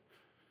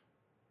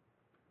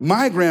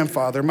 my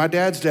grandfather, my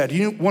dad's dad,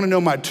 you want to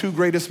know my two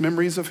greatest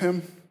memories of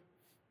him?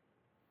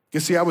 You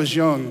see, I was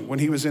young when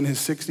he was in his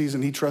 60s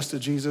and he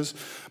trusted Jesus.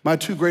 My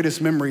two greatest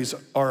memories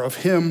are of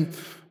him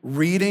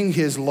reading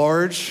his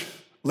large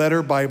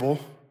letter Bible,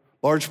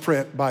 large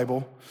print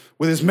Bible,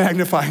 with his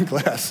magnifying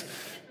glass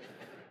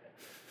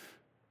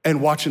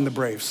and watching the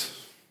Braves.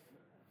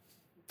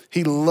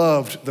 He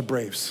loved the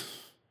Braves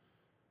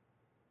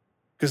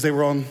because they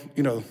were on,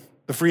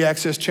 the free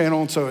access channel.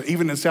 And so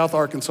even in South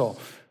Arkansas,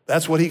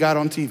 that's what he got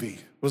on TV,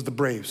 was the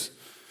Braves.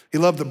 He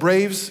loved the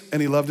Braves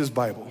and he loved his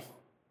Bible.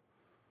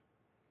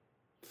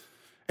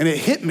 And it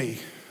hit me.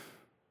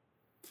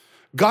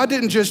 God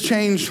didn't just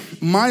change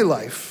my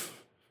life,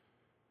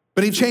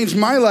 but he changed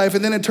my life,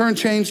 and then in turn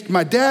changed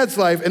my dad's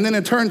life, and then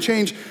in turn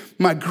changed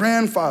my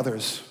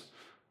grandfather's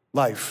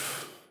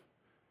life.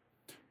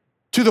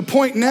 To the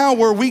point now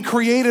where we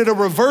created a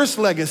reverse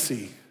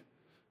legacy.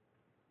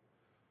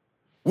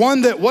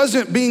 One that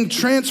wasn't being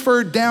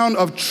transferred down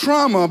of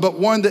trauma, but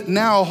one that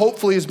now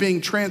hopefully is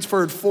being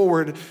transferred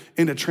forward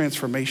into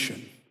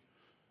transformation.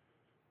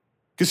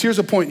 Because here's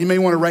a point, you may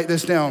want to write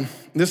this down.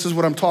 This is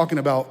what I'm talking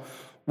about.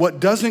 What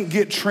doesn't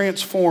get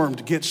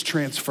transformed gets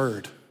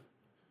transferred.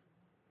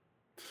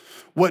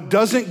 What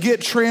doesn't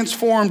get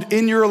transformed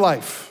in your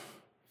life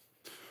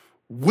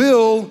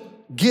will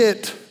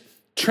get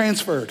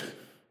transferred.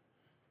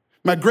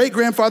 My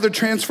great-grandfather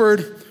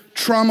transferred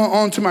trauma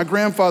onto my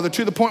grandfather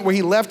to the point where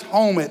he left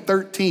home at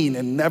 13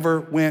 and never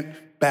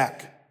went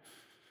back.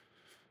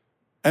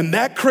 And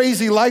that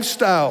crazy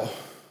lifestyle,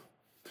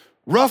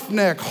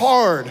 roughneck,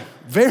 hard,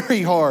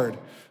 very hard,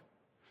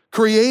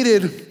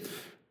 created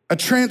a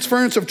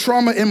transference of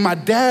trauma in my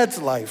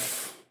dad's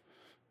life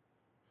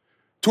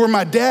to where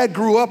my dad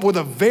grew up with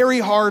a very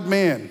hard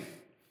man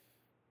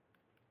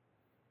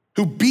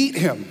who beat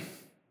him.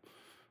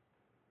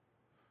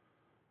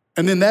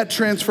 And then that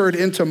transferred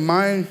into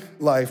my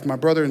life, my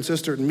brother and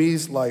sister and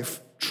me's life,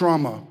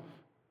 trauma.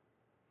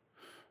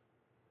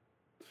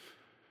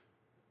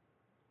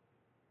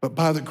 But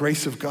by the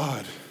grace of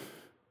God,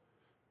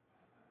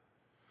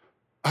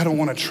 I don't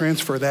want to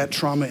transfer that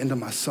trauma into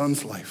my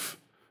son's life,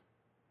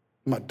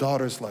 my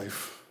daughter's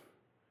life.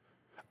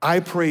 I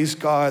praise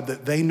God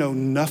that they know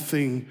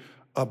nothing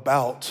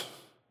about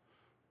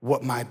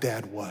what my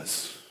dad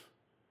was.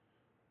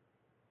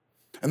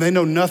 And they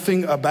know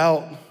nothing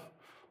about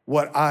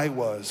what I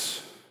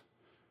was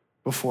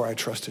before I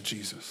trusted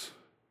Jesus.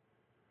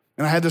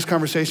 And I had this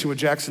conversation with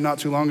Jackson not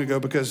too long ago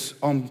because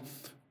on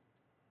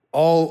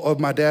all of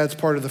my dad's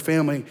part of the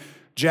family,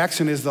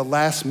 Jackson is the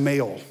last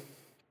male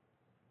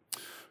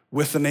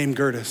with the name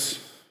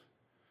Gertis.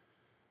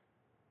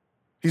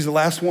 He's the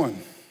last one.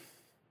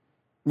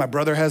 My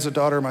brother has a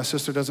daughter, my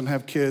sister doesn't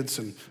have kids,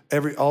 and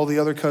all the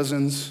other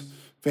cousins,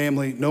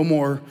 family, no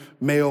more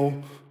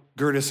male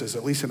Gertises,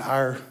 at least in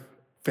our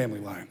family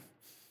line.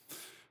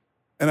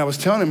 And I was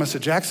telling him, I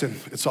said, Jackson,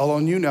 it's all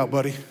on you now,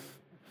 buddy.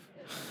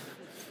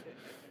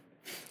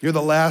 You're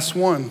the last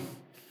one.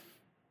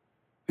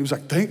 He was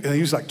like, and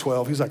he was like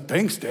 12. He was like,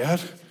 thanks, Dad.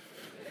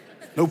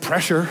 No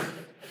pressure.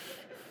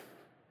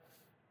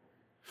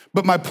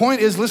 But my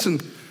point is, listen,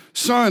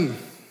 son,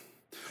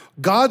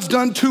 God's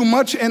done too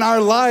much in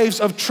our lives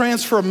of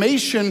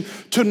transformation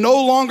to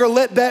no longer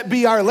let that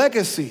be our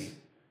legacy.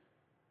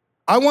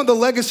 I want the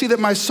legacy that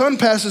my son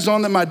passes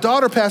on, that my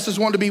daughter passes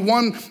on, to be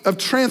one of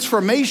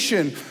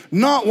transformation,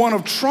 not one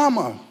of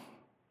trauma.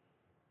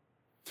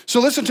 So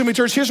listen to me,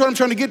 church. Here's what I'm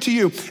trying to get to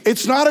you.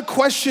 It's not a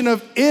question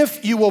of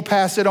if you will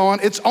pass it on.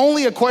 It's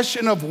only a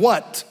question of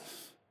what.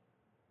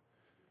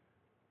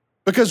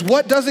 Because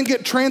what doesn't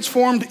get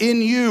transformed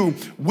in you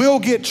will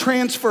get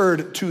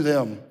transferred to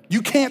them.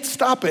 You can't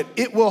stop it.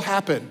 It will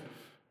happen.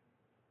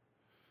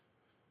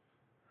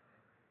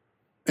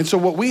 And so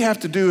what we have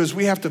to do is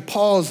we have to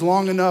pause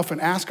long enough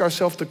and ask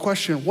ourselves the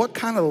question, what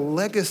kind of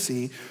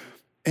legacy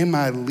am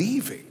I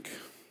leaving?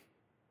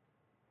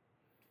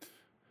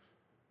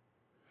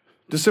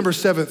 December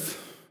 7th,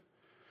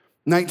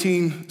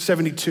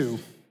 1972,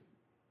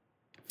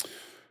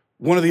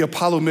 one of the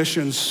Apollo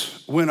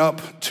missions went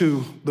up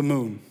to the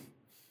moon.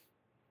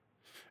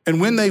 And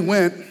when they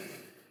went,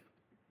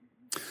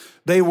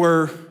 they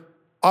were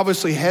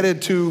obviously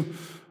headed to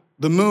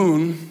the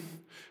moon.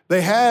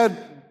 They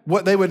had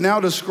what they would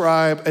now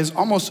describe as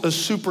almost a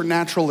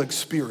supernatural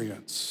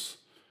experience,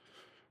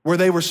 where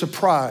they were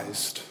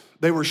surprised,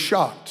 they were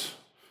shocked.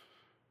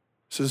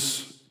 This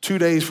is 2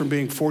 days from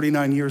being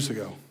 49 years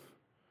ago.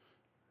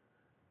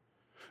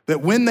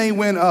 That when they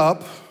went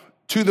up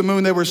to the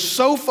moon, they were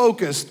so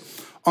focused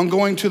on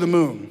going to the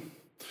moon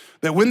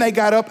that when they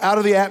got up out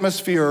of the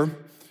atmosphere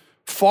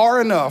far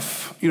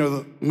enough,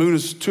 the moon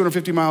is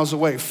 250 miles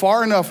away,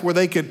 far enough where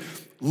they could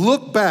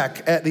look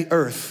back at the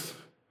earth,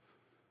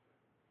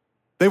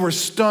 they were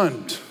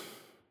stunned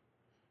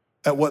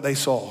at what they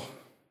saw.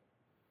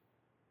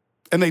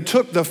 And they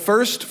took the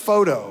first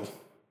photo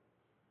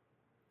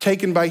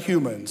taken by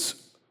humans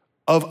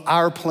of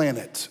our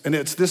planet. And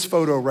it's this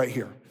photo right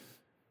here.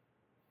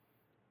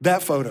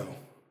 That photo,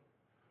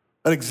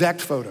 that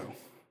exact photo.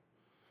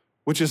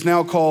 which is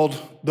now called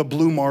the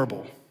Blue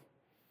Marble.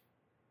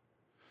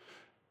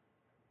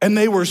 And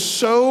they were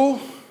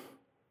so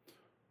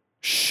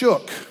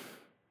shook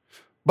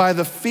by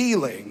the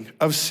feeling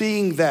of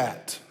seeing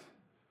that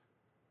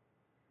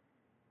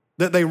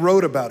they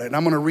wrote about it. And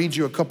I'm gonna read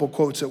you a couple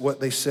quotes at what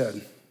they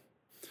said.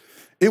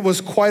 It was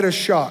quite a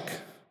shock.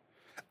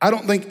 I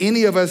don't think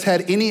any of us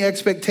had any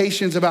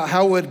expectations about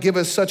how it would give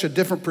us such a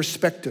different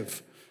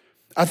perspective.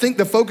 I think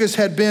the focus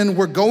had been,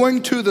 we're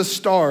going to the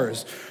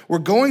stars, we're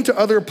going to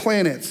other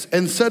planets,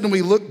 and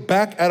suddenly we look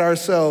back at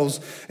ourselves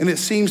and it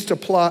seems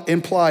to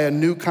imply a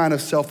new kind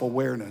of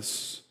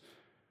self-awareness.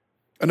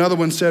 Another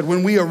one said,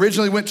 when we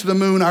originally went to the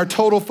moon, our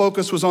total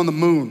focus was on the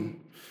moon.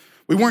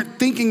 We weren't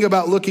thinking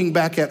about looking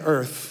back at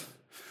Earth.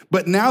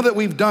 But now that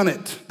we've done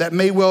it, that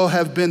may well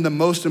have been the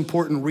most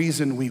important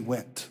reason we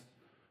went.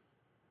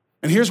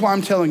 And here's why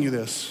I'm telling you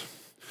this.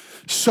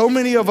 So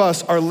many of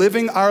us are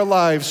living our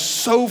lives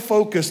so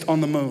focused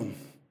on the moon,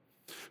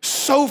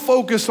 so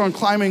focused on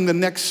climbing the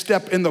next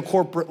step in the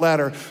corporate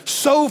ladder,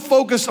 so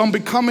focused on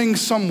becoming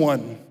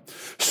someone,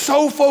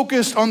 so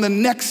focused on the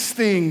next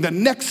thing, the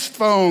next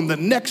phone, the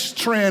next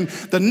trend,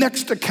 the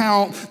next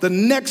account, the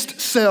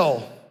next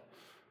sell,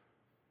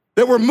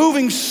 that we're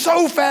moving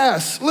so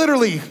fast,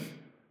 literally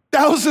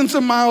thousands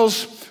of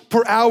miles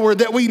per hour,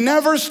 that we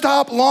never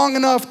stop long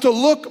enough to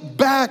look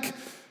back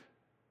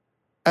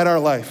at our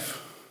life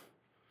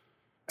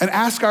and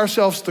ask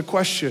ourselves the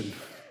question,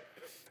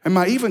 am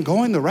I even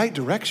going the right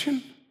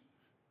direction?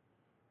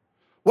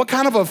 What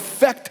kind of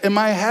effect am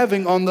I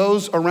having on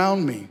those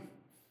around me?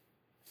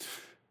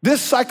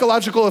 This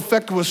psychological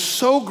effect was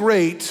so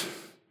great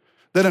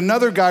that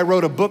another guy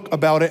wrote a book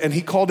about it, and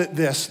he called it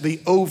this, the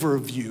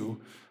overview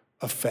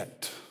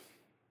effect.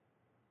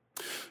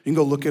 You can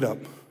go look it up.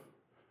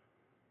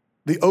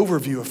 The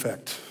overview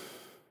effect.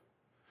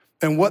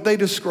 And what they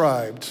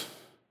described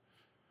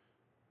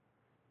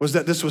was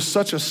that this was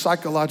such a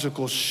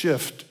psychological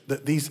shift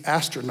that these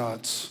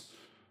astronauts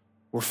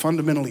were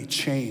fundamentally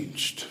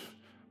changed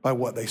by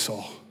what they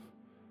saw.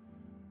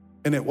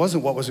 And it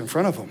wasn't what was in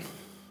front of them.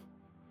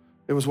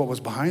 It was what was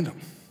behind them.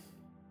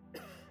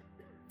 And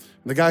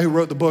the guy who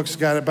wrote the book is a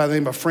guy by the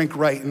name of Frank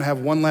Wright, and I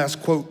have one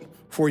last quote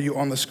for you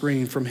on the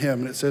screen from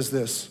him, and it says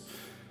this: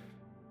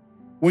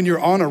 when you're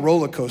on a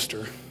roller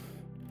coaster,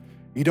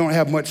 you don't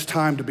have much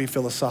time to be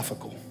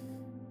philosophical.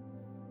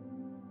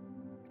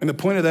 And the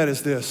point of that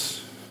is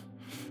this: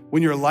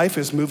 when your life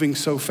is moving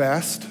so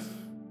fast,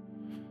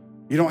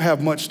 you don't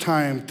have much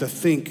time to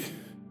think,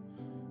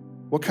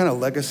 what kind of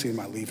legacy am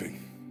I leaving?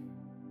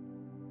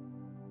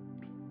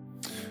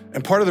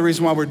 And part of the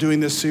reason why we're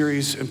doing this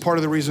series, and part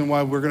of the reason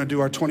why we're gonna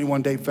do our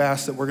 21-day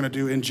fast that we're gonna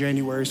do in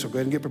January, so go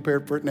ahead and get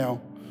prepared for it now.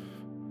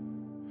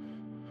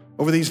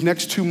 Over these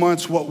next 2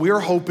 months, what we're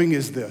hoping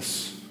is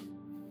this: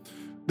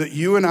 that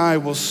you and I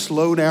will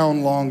slow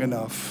down long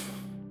enough.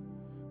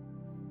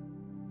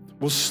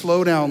 We'll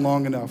slow down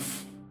long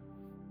enough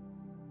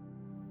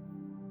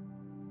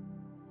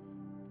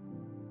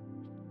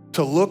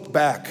to look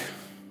back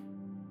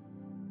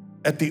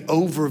at the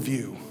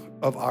overview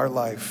of our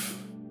life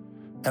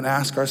and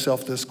ask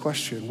ourselves this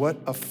question: what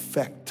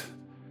effect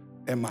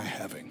am I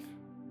having?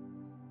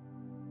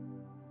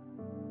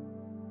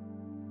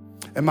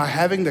 Am I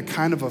having the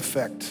kind of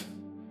effect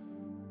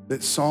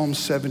that Psalm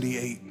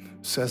 78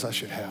 says I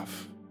should have?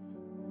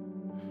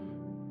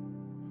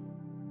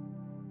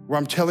 Where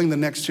I'm telling the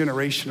next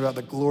generation about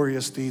the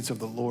glorious deeds of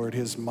the Lord,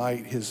 his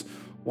might, his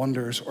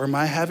wonders? Or am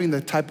I having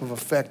the type of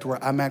effect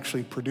where I'm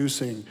actually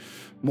producing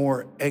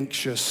more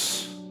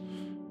anxious,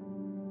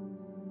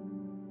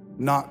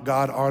 not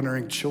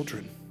God-honoring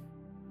children,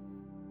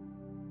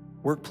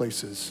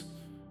 workplaces,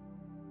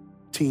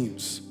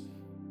 teams?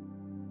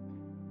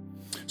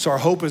 So our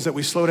hope is that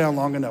we slow down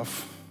long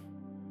enough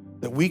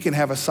that we can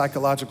have a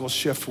psychological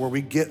shift where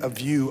we get a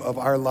view of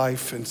our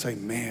life and say,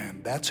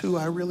 man, that's who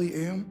I really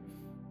am.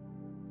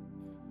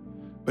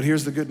 But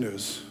here's the good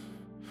news.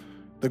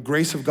 The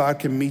grace of God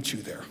can meet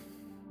you there.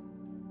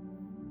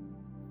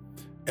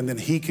 And then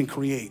he can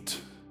create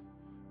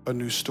a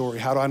new story.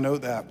 How do I know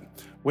that?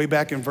 Way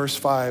back in verse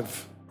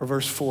 5 or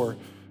verse 4,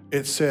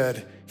 it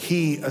said,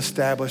 he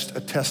established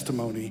a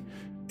testimony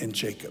in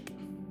Jacob.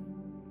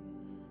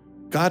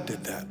 God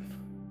did that.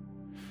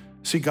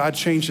 See, God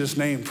changed his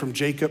name from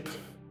Jacob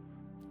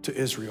to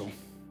Israel.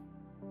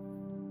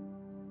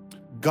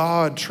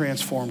 God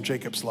transformed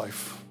Jacob's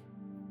life.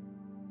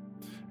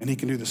 And he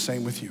can do the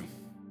same with you.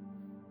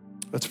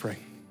 Let's pray.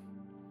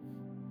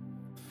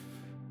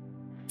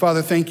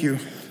 Father, thank you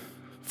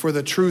for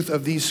the truth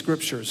of these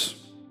scriptures.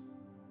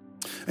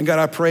 And God,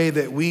 I pray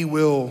that we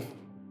will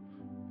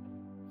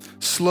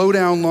slow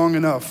down long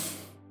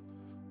enough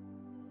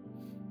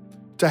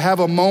to have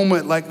a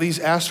moment like these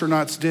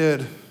astronauts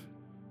did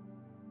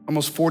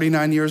almost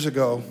 49 years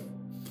ago,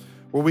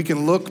 where we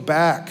can look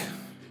back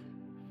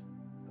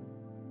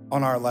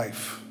on our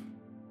life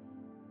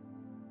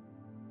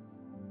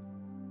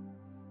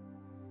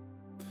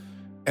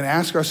and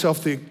ask ourselves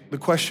the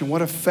question,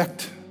 what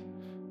effect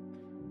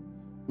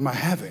am I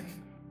having?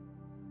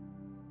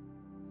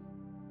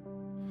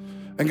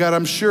 And God,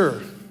 I'm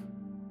sure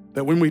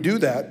that when we do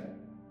that,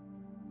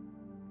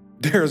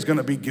 there's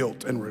gonna be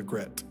guilt and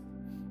regret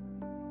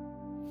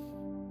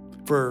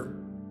for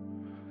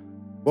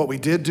what we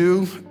did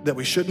do that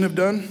we shouldn't have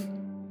done,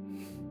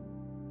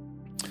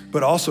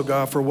 but also,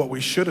 God, for what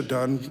we should have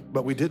done,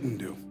 but we didn't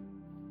do.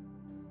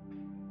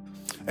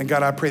 And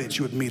God, I pray that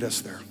you would meet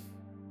us there.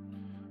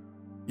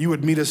 You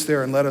would meet us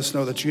there and let us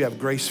know that you have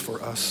grace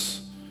for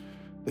us,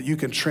 that you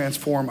can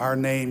transform our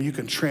name, you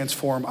can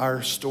transform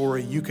our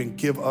story, you can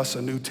give us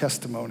a new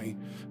testimony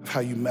of how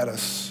you met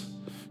us.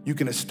 You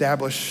can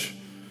establish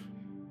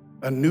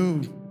a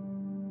new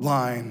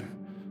line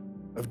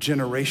of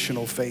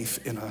generational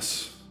faith in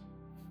us.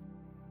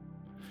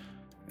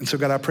 And so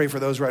God, I pray for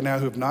those right now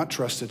who have not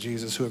trusted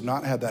Jesus, who have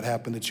not had that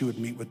happen, that you would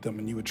meet with them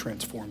and you would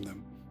transform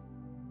them.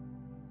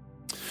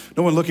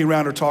 No one looking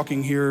around or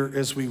talking here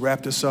as we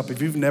wrap this up.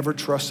 If you've never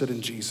trusted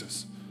in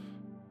Jesus,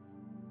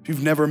 if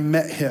you've never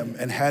met him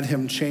and had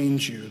him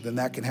change you, then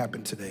that can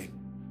happen today.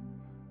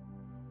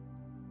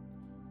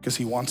 Because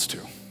he wants to.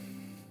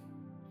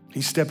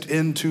 He stepped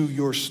into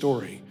your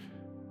story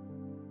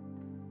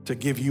to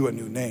give you a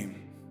new name.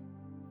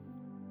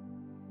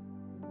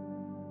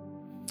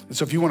 And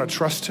so if you want to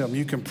trust him,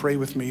 you can pray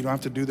with me. You don't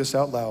have to do this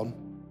out loud.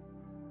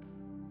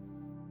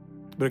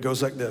 But it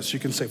goes like this. You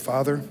can say,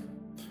 Father,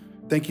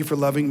 thank you for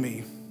loving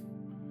me,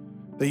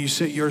 that you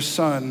sent your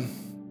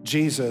son,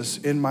 Jesus,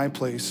 in my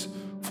place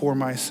for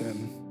my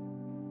sin.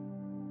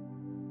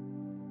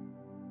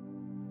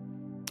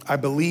 I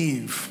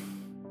believe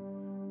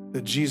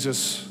that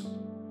Jesus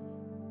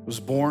was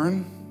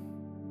born,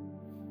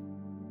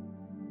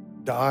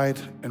 died,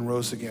 and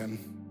rose again.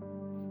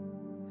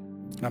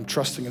 And I'm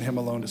trusting in him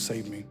alone to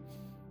save me.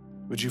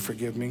 Would you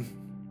forgive me?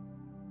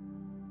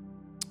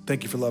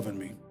 Thank you for loving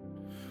me.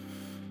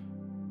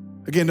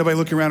 Again, nobody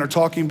looking around or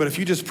talking, but if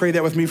you just pray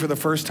that with me for the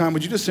first time,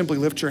 would you just simply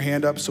lift your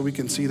hand up so we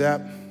can see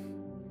that?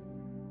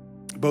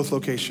 Both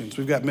locations.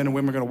 We've got men and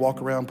women going to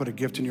walk around, put a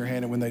gift in your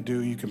hand, and when they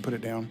do, you can put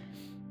it down.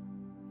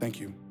 Thank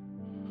you.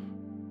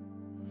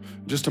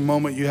 Just a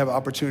moment, you have an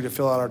opportunity to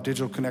fill out our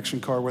digital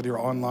connection card, whether you're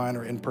online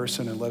or in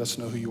person, and let us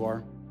know who you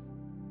are.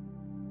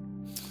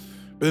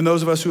 But then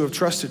those of us who have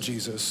trusted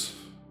Jesus,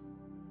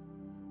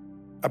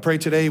 I pray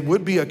today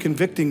would be a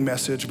convicting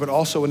message, but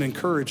also an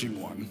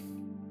encouraging one.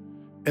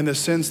 In the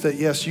sense that,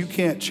 yes, you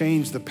can't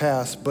change the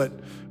past, but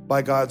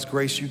by God's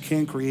grace, you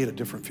can create a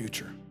different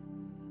future.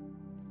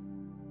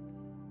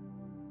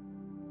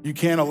 You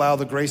can't allow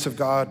the grace of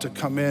God to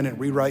come in and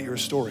rewrite your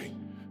story.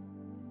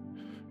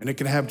 And it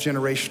can have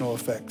generational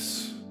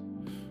effects.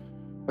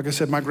 Like I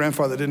said, my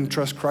grandfather didn't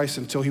trust Christ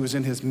until he was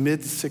in his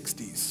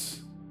mid-60s.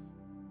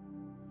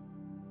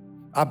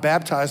 I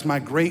baptized my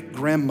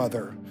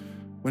great-grandmother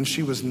when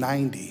she was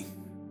 90.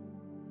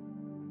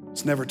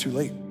 It's never too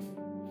late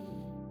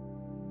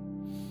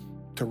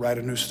to write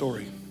a new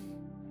story.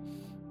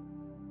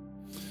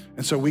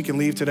 And so we can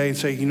leave today and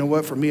say, you know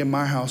what, for me and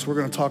my house, we're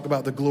gonna talk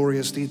about the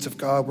glorious deeds of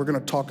God. We're gonna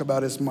talk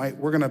about his might.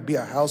 We're gonna be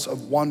a house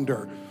of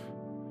wonder,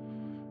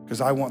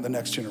 because I want the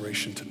next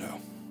generation to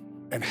know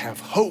and have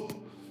hope.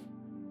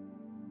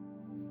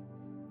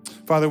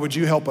 Father, would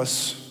you help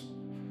us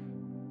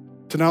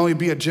to not only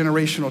be a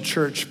generational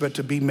church, but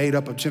to be made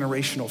up of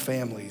generational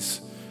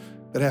families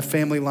that have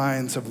family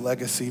lines of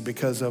legacy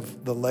because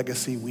of the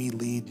legacy we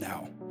lead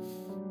now.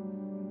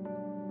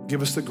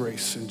 Give us the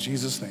grace in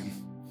Jesus' name,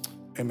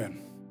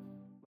 amen.